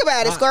 Let's talk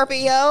about it,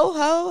 Scorpio. Ho,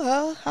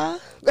 ho, ho.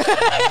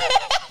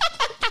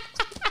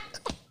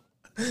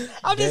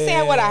 I'm just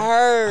saying what I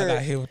heard. I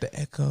got hit with the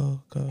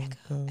echo. Go.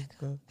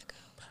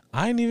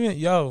 I ain't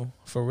even,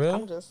 for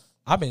real.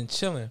 I've been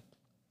chilling.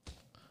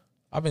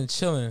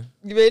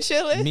 You been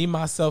chilling? Me,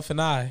 myself,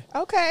 and I.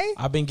 Okay.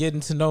 I've been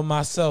getting to know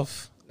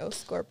myself. No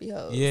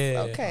Scorpios.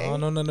 Yeah. Okay. I don't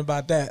know nothing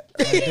about that.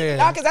 Right there.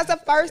 No, because that's the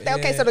first thing.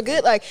 Okay, so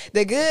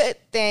the good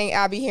thing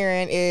I'll be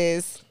hearing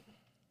is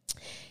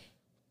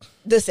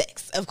the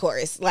sex, of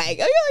course. Like,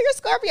 oh, you're a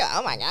Scorpio.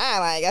 Oh my God.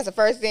 Like, that's the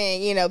first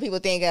thing, people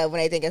think of when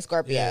they think of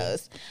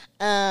Scorpios.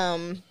 Yeah.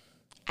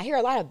 I hear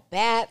a lot of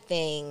bad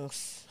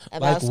things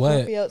about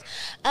like Scorpios.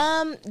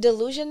 What?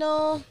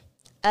 Delusional.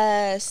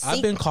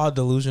 I've been called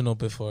delusional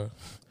before.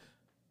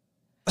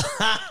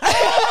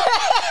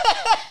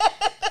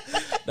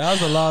 That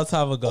was a long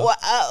time ago.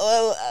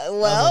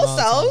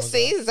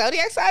 See,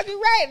 Zodiac signs be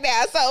right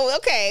now. So,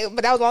 okay,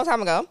 but that was a long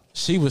time ago.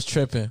 She was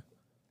tripping.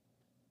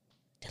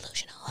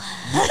 Delusional.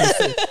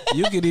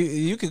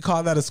 You could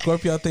call that a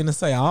Scorpio thing to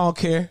say. I don't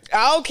care.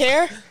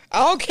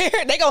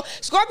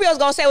 Scorpio's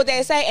gonna say what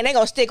they say, and they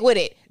gonna stick with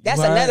it.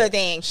 That's another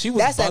thing. She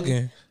was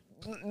bugging.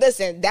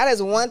 Listen, that is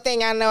one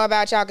thing I know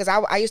about y'all, because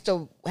I used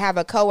to have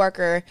a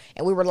coworker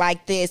and we were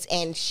like this,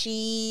 and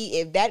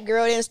if that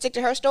girl didn't stick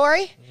to her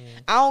story,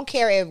 I don't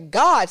care if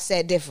God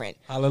said different.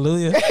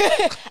 Hallelujah.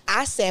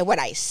 I said what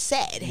I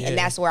said, and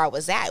that's where I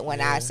was at when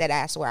I said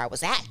that's where I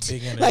was at.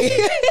 Big energy.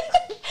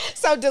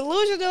 So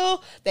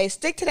delusional, they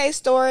stick to their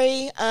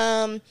story.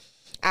 I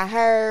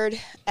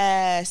heard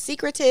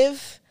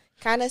secretive,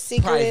 kind of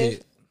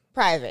secretive.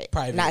 Private,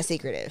 not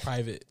secretive.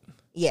 Private.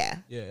 Yeah.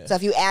 So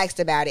if you asked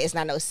about it, it's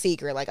not no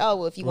secret. Like, oh,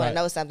 well, if you want to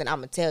know something, I'm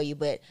gonna tell you.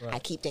 But I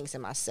keep things to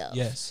myself.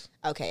 Yes.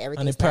 Okay.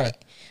 Everything's right.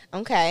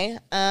 Okay.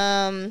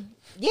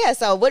 Yeah.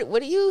 So how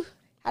do you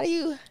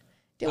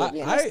deal with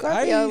being a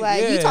Scorpio?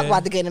 You talk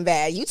about the good and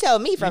bad. You tell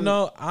me from.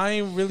 I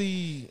don't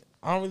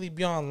really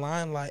be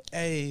online like,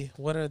 hey,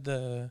 what are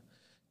the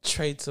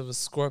traits of a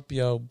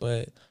Scorpio?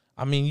 But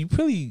I mean,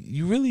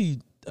 you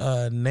really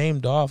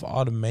named off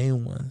all the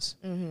main ones.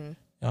 Mm-hmm. You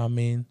know what I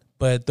mean?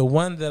 But the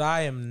one that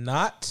I am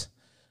not,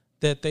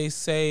 that they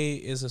say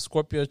is a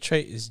Scorpio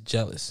trait, is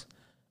jealous.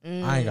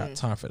 I ain't got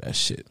time for that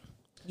shit.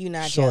 You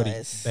not Shorty,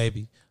 jealous,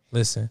 baby.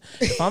 Listen,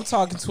 if I'm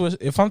talking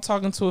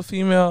to a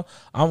female,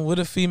 I'm with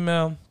a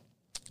female,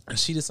 and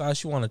she decides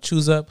she want to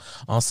choose up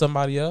on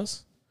somebody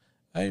else.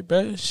 Hey,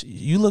 bro,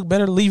 you look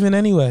better leaving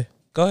anyway.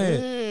 Go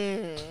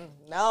ahead.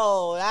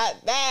 No,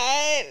 not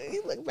that.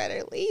 You look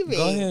better leaving.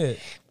 Go ahead.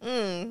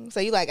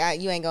 So you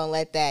ain't gonna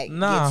let that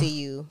get to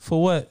you.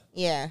 For what?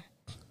 Yeah.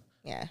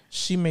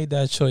 She made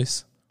that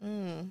choice.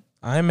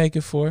 I ain't make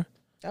it for her.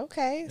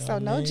 Okay, You know so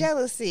what I no mean?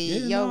 jealousy Yeah,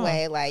 your no.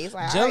 way. Like it's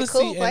like Jealousy,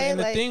 all right, cool, play. and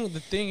Like, the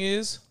thing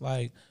is,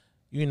 like,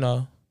 you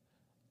know,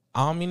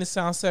 I don't mean to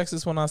sound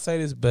sexist when I say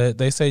this, but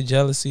they say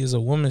jealousy is a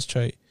woman's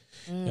trait.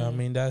 You know what I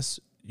mean? That's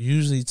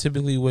usually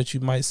typically what you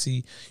might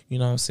see, you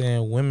know what I'm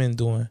saying, women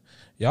doing.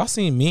 Y'all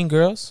seen Mean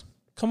Girls?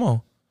 Come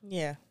on.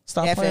 yeah,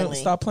 Stop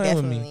definitely, playing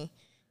with me.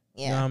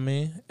 Yeah, You know what I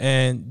mean?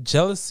 And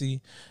jealousy,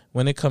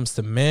 when it comes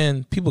to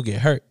men, people get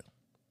hurt.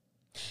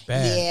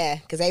 Bad. yeah,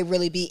 because they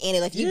really be in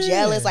it. Like, if you Yeah.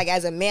 jealous, like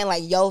as a man,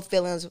 like your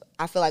feelings,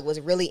 I feel like was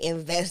really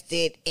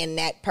invested in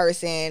that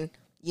person.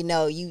 You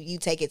know, you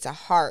take it to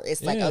heart.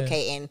 It's like, Yeah.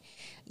 okay, and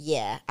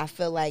yeah, I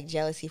feel like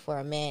jealousy for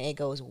a man, it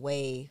goes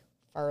way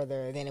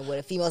further than it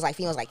would. Females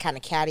like kind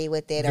of catty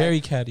with it. Very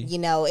or, catty. You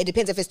know, it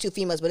depends if it's two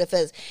females, but if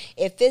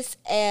it's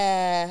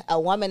a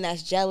woman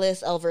that's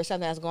jealous over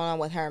something that's going on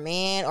with her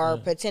man or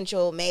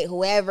potential mate,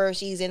 whoever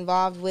she's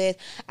involved with,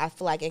 I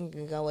feel like it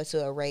can go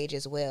into a rage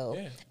as well.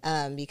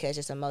 Because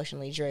it's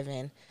emotionally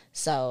driven.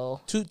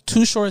 So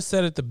Too Short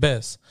said it the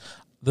best.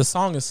 The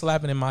song is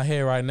slapping in my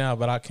head right now,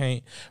 but I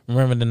can't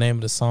remember the name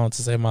of the song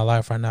to save my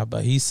life right now.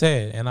 But he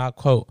said, and I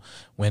quote,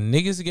 "When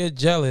niggas get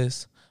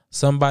jealous,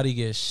 somebody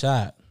gets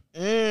shot."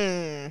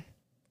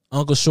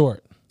 Uncle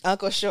Short.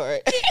 Uncle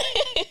Short.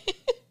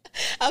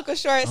 Uncle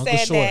Short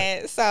said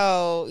that.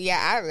 So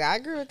yeah, I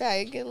agree with that.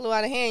 It get a little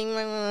out of hand. You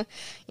might wanna,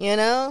 you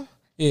know,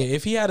 Yeah,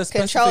 if he had a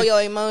control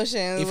your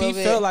emotions. if he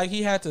felt like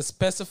he had to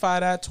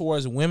specify that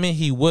towards women,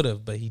 he would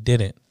have, but he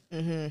didn't.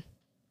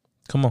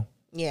 Come on.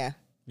 yeah,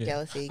 Yeah.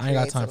 jealousy I ain't got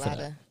creates time a for lot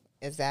that. of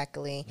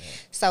exactly.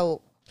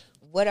 So,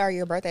 what are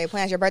your birthday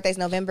plans? Your birthday's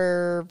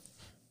November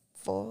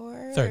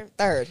 4th?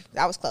 3rd.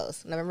 I was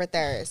close. November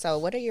 3rd. So,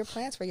 what are your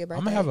plans for your birthday?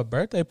 I'm gonna have a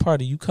birthday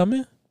party. You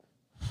coming?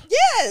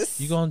 Yes.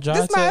 You gonna drive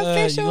This to my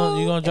official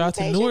you gonna drive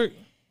to invitation. Newark,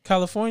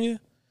 California?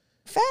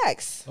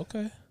 Facts.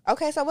 Okay.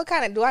 Okay, so what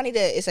kind of do I need to?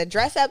 It's a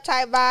dress up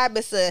type vibe.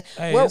 It's a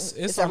Hey,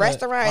 it's a on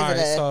restaurant. all Is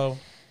it right,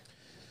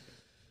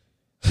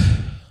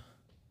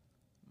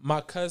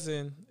 my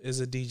cousin is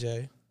a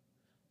DJ.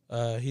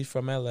 He's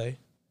from LA.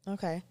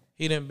 okay?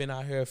 He done been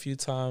out here a few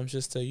times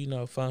just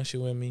to,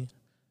 function with me,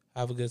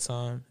 have a good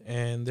time.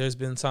 And there's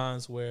been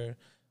times where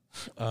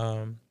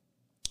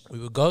we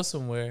would go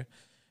somewhere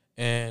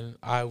and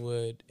I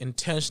would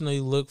intentionally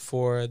look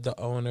for the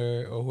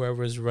owner or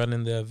whoever is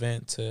running the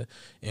event to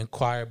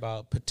inquire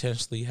about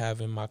potentially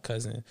having my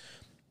cousin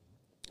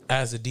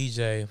as a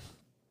DJ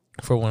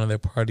for one of their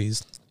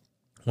parties,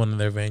 one of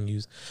their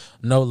venues.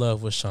 No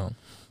love was shown.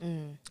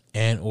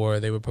 And or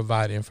they would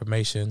provide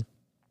information,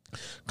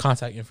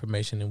 contact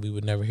information, and we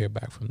would never hear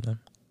back from them.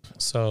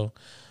 So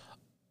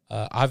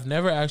I've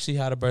never actually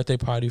had a birthday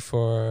party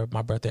for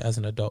my birthday as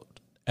an adult,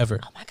 ever.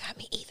 Oh my God,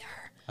 me either.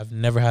 I've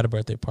never had a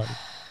birthday party.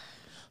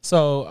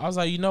 So I was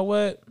like, you know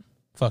what?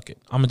 Fuck it.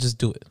 I'm going to just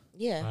do it.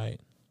 Yeah. All right.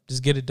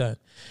 Just get it done.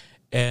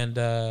 And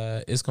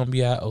it's going to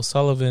be at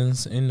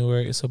O'Sullivan's in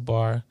Newark. It's a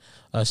bar.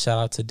 Shout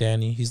out to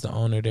Danny. He's the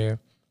owner there.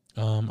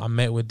 I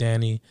met with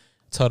Danny,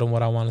 told him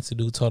what I wanted to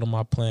do, told him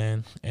my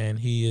plan, and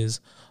he is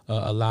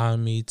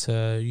allowing me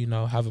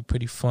to, have a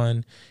pretty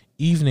fun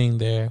evening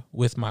there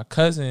with my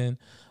cousin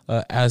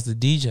as the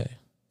DJ.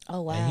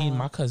 Oh wow. And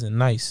my cousin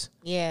nice.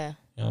 Yeah.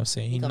 You know what I'm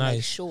saying? He gonna nice.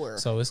 make sure.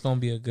 So it's going to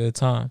be a good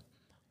time.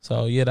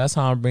 So, yeah, that's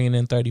how I'm bringing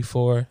in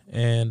 34.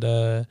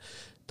 And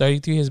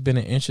 33 has been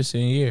an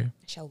interesting year.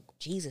 Show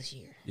Jesus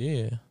year.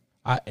 Yeah.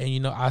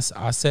 I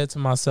said to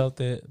myself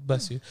that,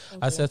 bless you,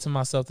 I said to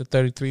myself that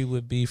 33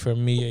 would be for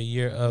me a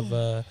year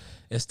of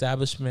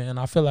establishment. And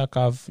I feel like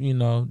I've,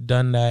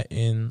 done that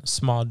in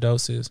small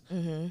doses,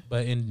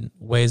 but in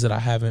ways that I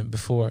haven't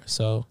before.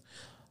 So,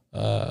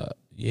 I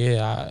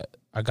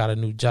got a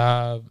new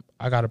job.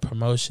 I got a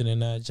promotion in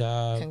that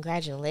job.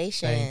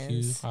 Congratulations. Thank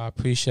you. I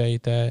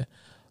appreciate that.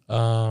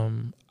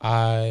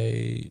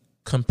 I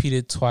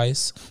competed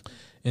twice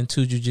in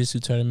 2 jiu-jitsu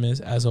tournaments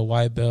as a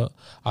white belt.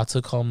 I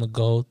took home the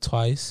gold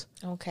twice.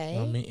 Okay. You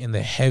know what I mean? In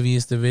the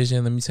heaviest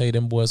division. Let me tell you,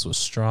 them boys was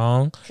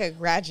strong.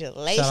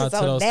 Congratulations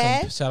on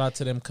that. Shout out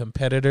to them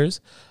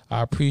competitors.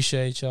 I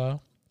appreciate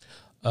y'all.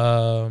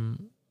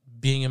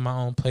 Being in my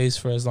own place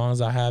for as long as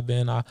I have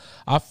been. I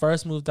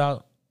first moved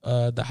out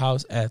the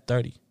house at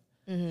 30.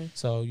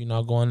 So,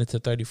 going into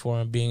 34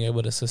 and being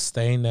able to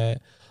sustain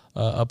that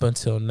up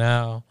until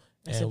now.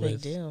 That's a big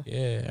deal.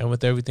 Yeah, and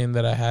with everything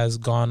that has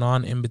gone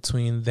on in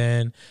between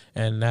then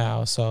and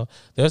now. So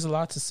there's a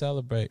lot to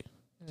celebrate.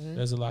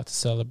 There's a lot to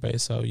celebrate.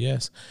 So,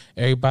 yes,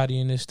 everybody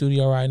in the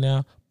studio right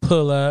now,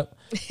 pull up.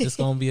 It's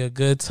going to be a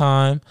good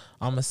time.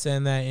 I'm going to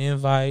send that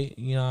invite.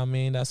 You know what I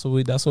mean? That's what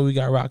we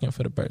got rocking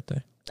for the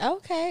birthday.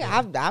 Okay.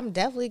 Yeah. I'm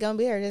definitely going to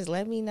be there. Just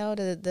let me know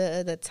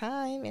the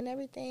time and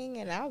everything,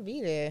 and I'll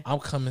be there. I'm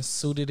coming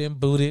suited and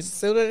booted.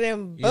 Suited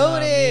and booted. You know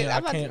what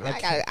I mean? I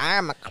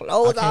got my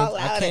clothes all out.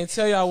 I can't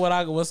tell y'all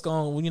what's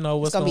going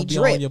to be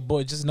drip. on your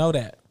boy. Just know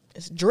that.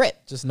 It's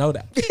drip. Just know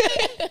that.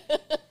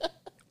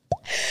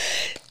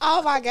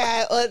 Oh my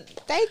God. Well,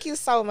 thank you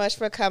so much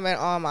for coming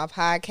on my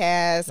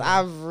podcast.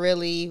 I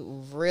really,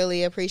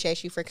 really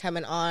appreciate you for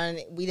coming on.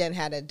 We done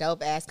had a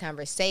dope ass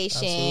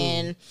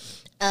conversation.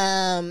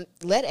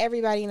 Let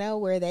everybody know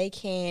where they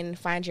can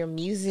find your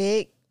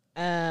music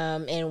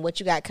and what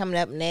you got coming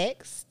up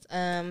next.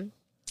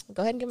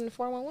 Go ahead and give them the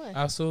 411.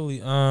 Absolutely.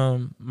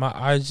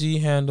 My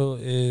IG handle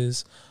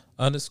is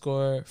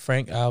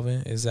 _Frank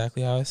Alvin,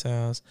 exactly how it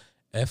sounds.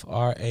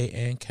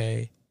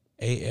 FrankAlvin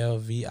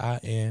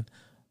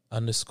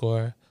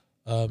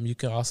 _. You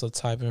can also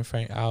type in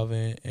Frank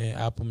Alvin in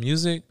Apple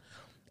Music.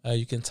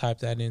 You can type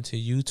that into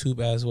YouTube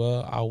as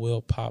well. I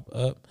will pop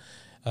up.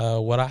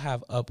 What I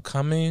have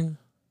upcoming,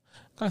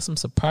 got some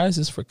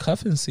surprises for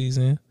cuffing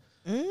season.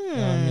 You know what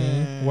I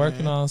mean?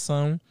 Working on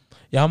some.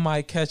 Y'all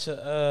might catch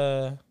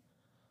a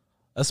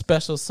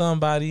special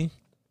somebody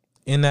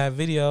in that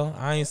video.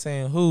 I ain't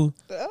saying who,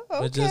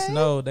 but just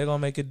know they're gonna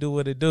make it do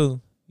what it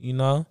do. You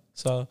know,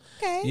 so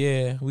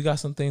yeah, we got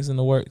some things in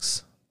the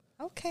works.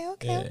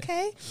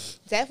 Okay.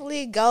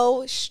 Definitely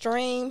go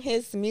stream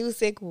his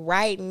music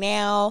right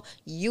now.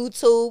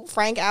 YouTube,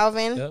 Frank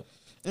Alvin. Yep.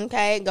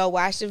 Okay, go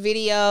watch the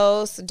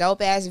videos,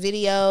 dope ass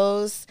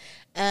videos.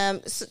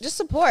 So just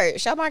support.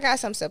 Show my guy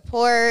some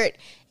support.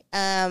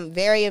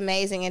 Very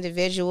amazing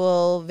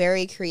individual,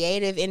 very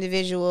creative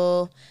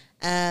individual.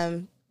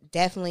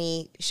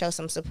 Definitely show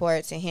some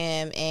support to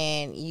him,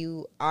 and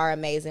you are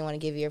amazing. Want to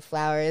give you your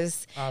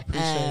flowers. I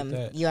appreciate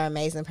that. You're an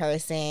amazing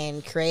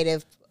person,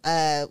 creative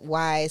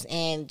wise,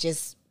 and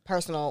just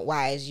personal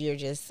wise. You're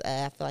just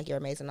I feel like you're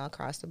amazing all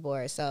across the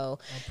board. So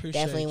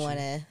definitely want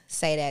to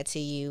say that to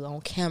you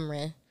on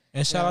camera.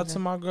 And shout out to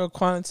my girl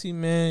Quantity,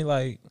 man.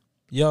 Like,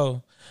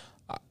 yo,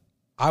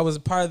 I was a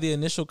part of the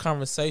initial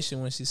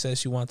conversation when she said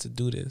she wanted to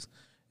do this,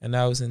 and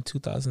that was in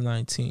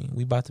 2019.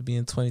 We about to be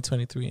in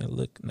 2023, and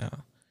look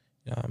now.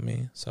 You know what I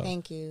mean? So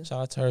thank you.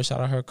 Shout out to her. Shout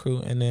out her crew.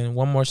 And then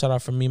one more shout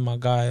out for me, my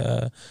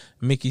guy,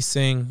 Mickey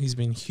Singh. He's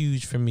been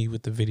huge for me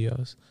with the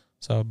videos.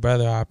 So,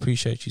 brother, I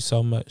appreciate you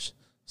so much.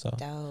 So,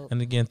 dope.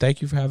 And again,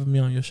 thank you for having me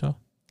on your show.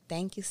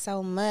 Thank you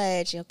so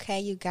much. Okay,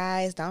 you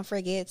guys, don't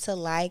forget to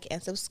like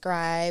and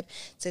subscribe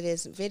to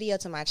this video,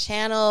 to my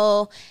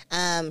channel.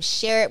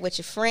 Share it with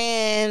your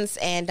friends.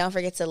 And don't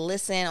forget to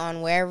listen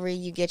on wherever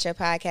you get your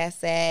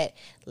podcast at.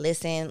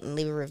 Listen and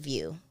leave a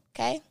review.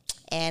 Okay?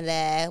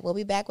 And we'll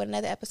be back with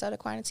another episode of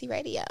Quantity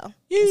Radio.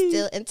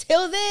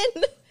 Until then,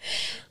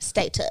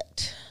 stay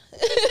tucked.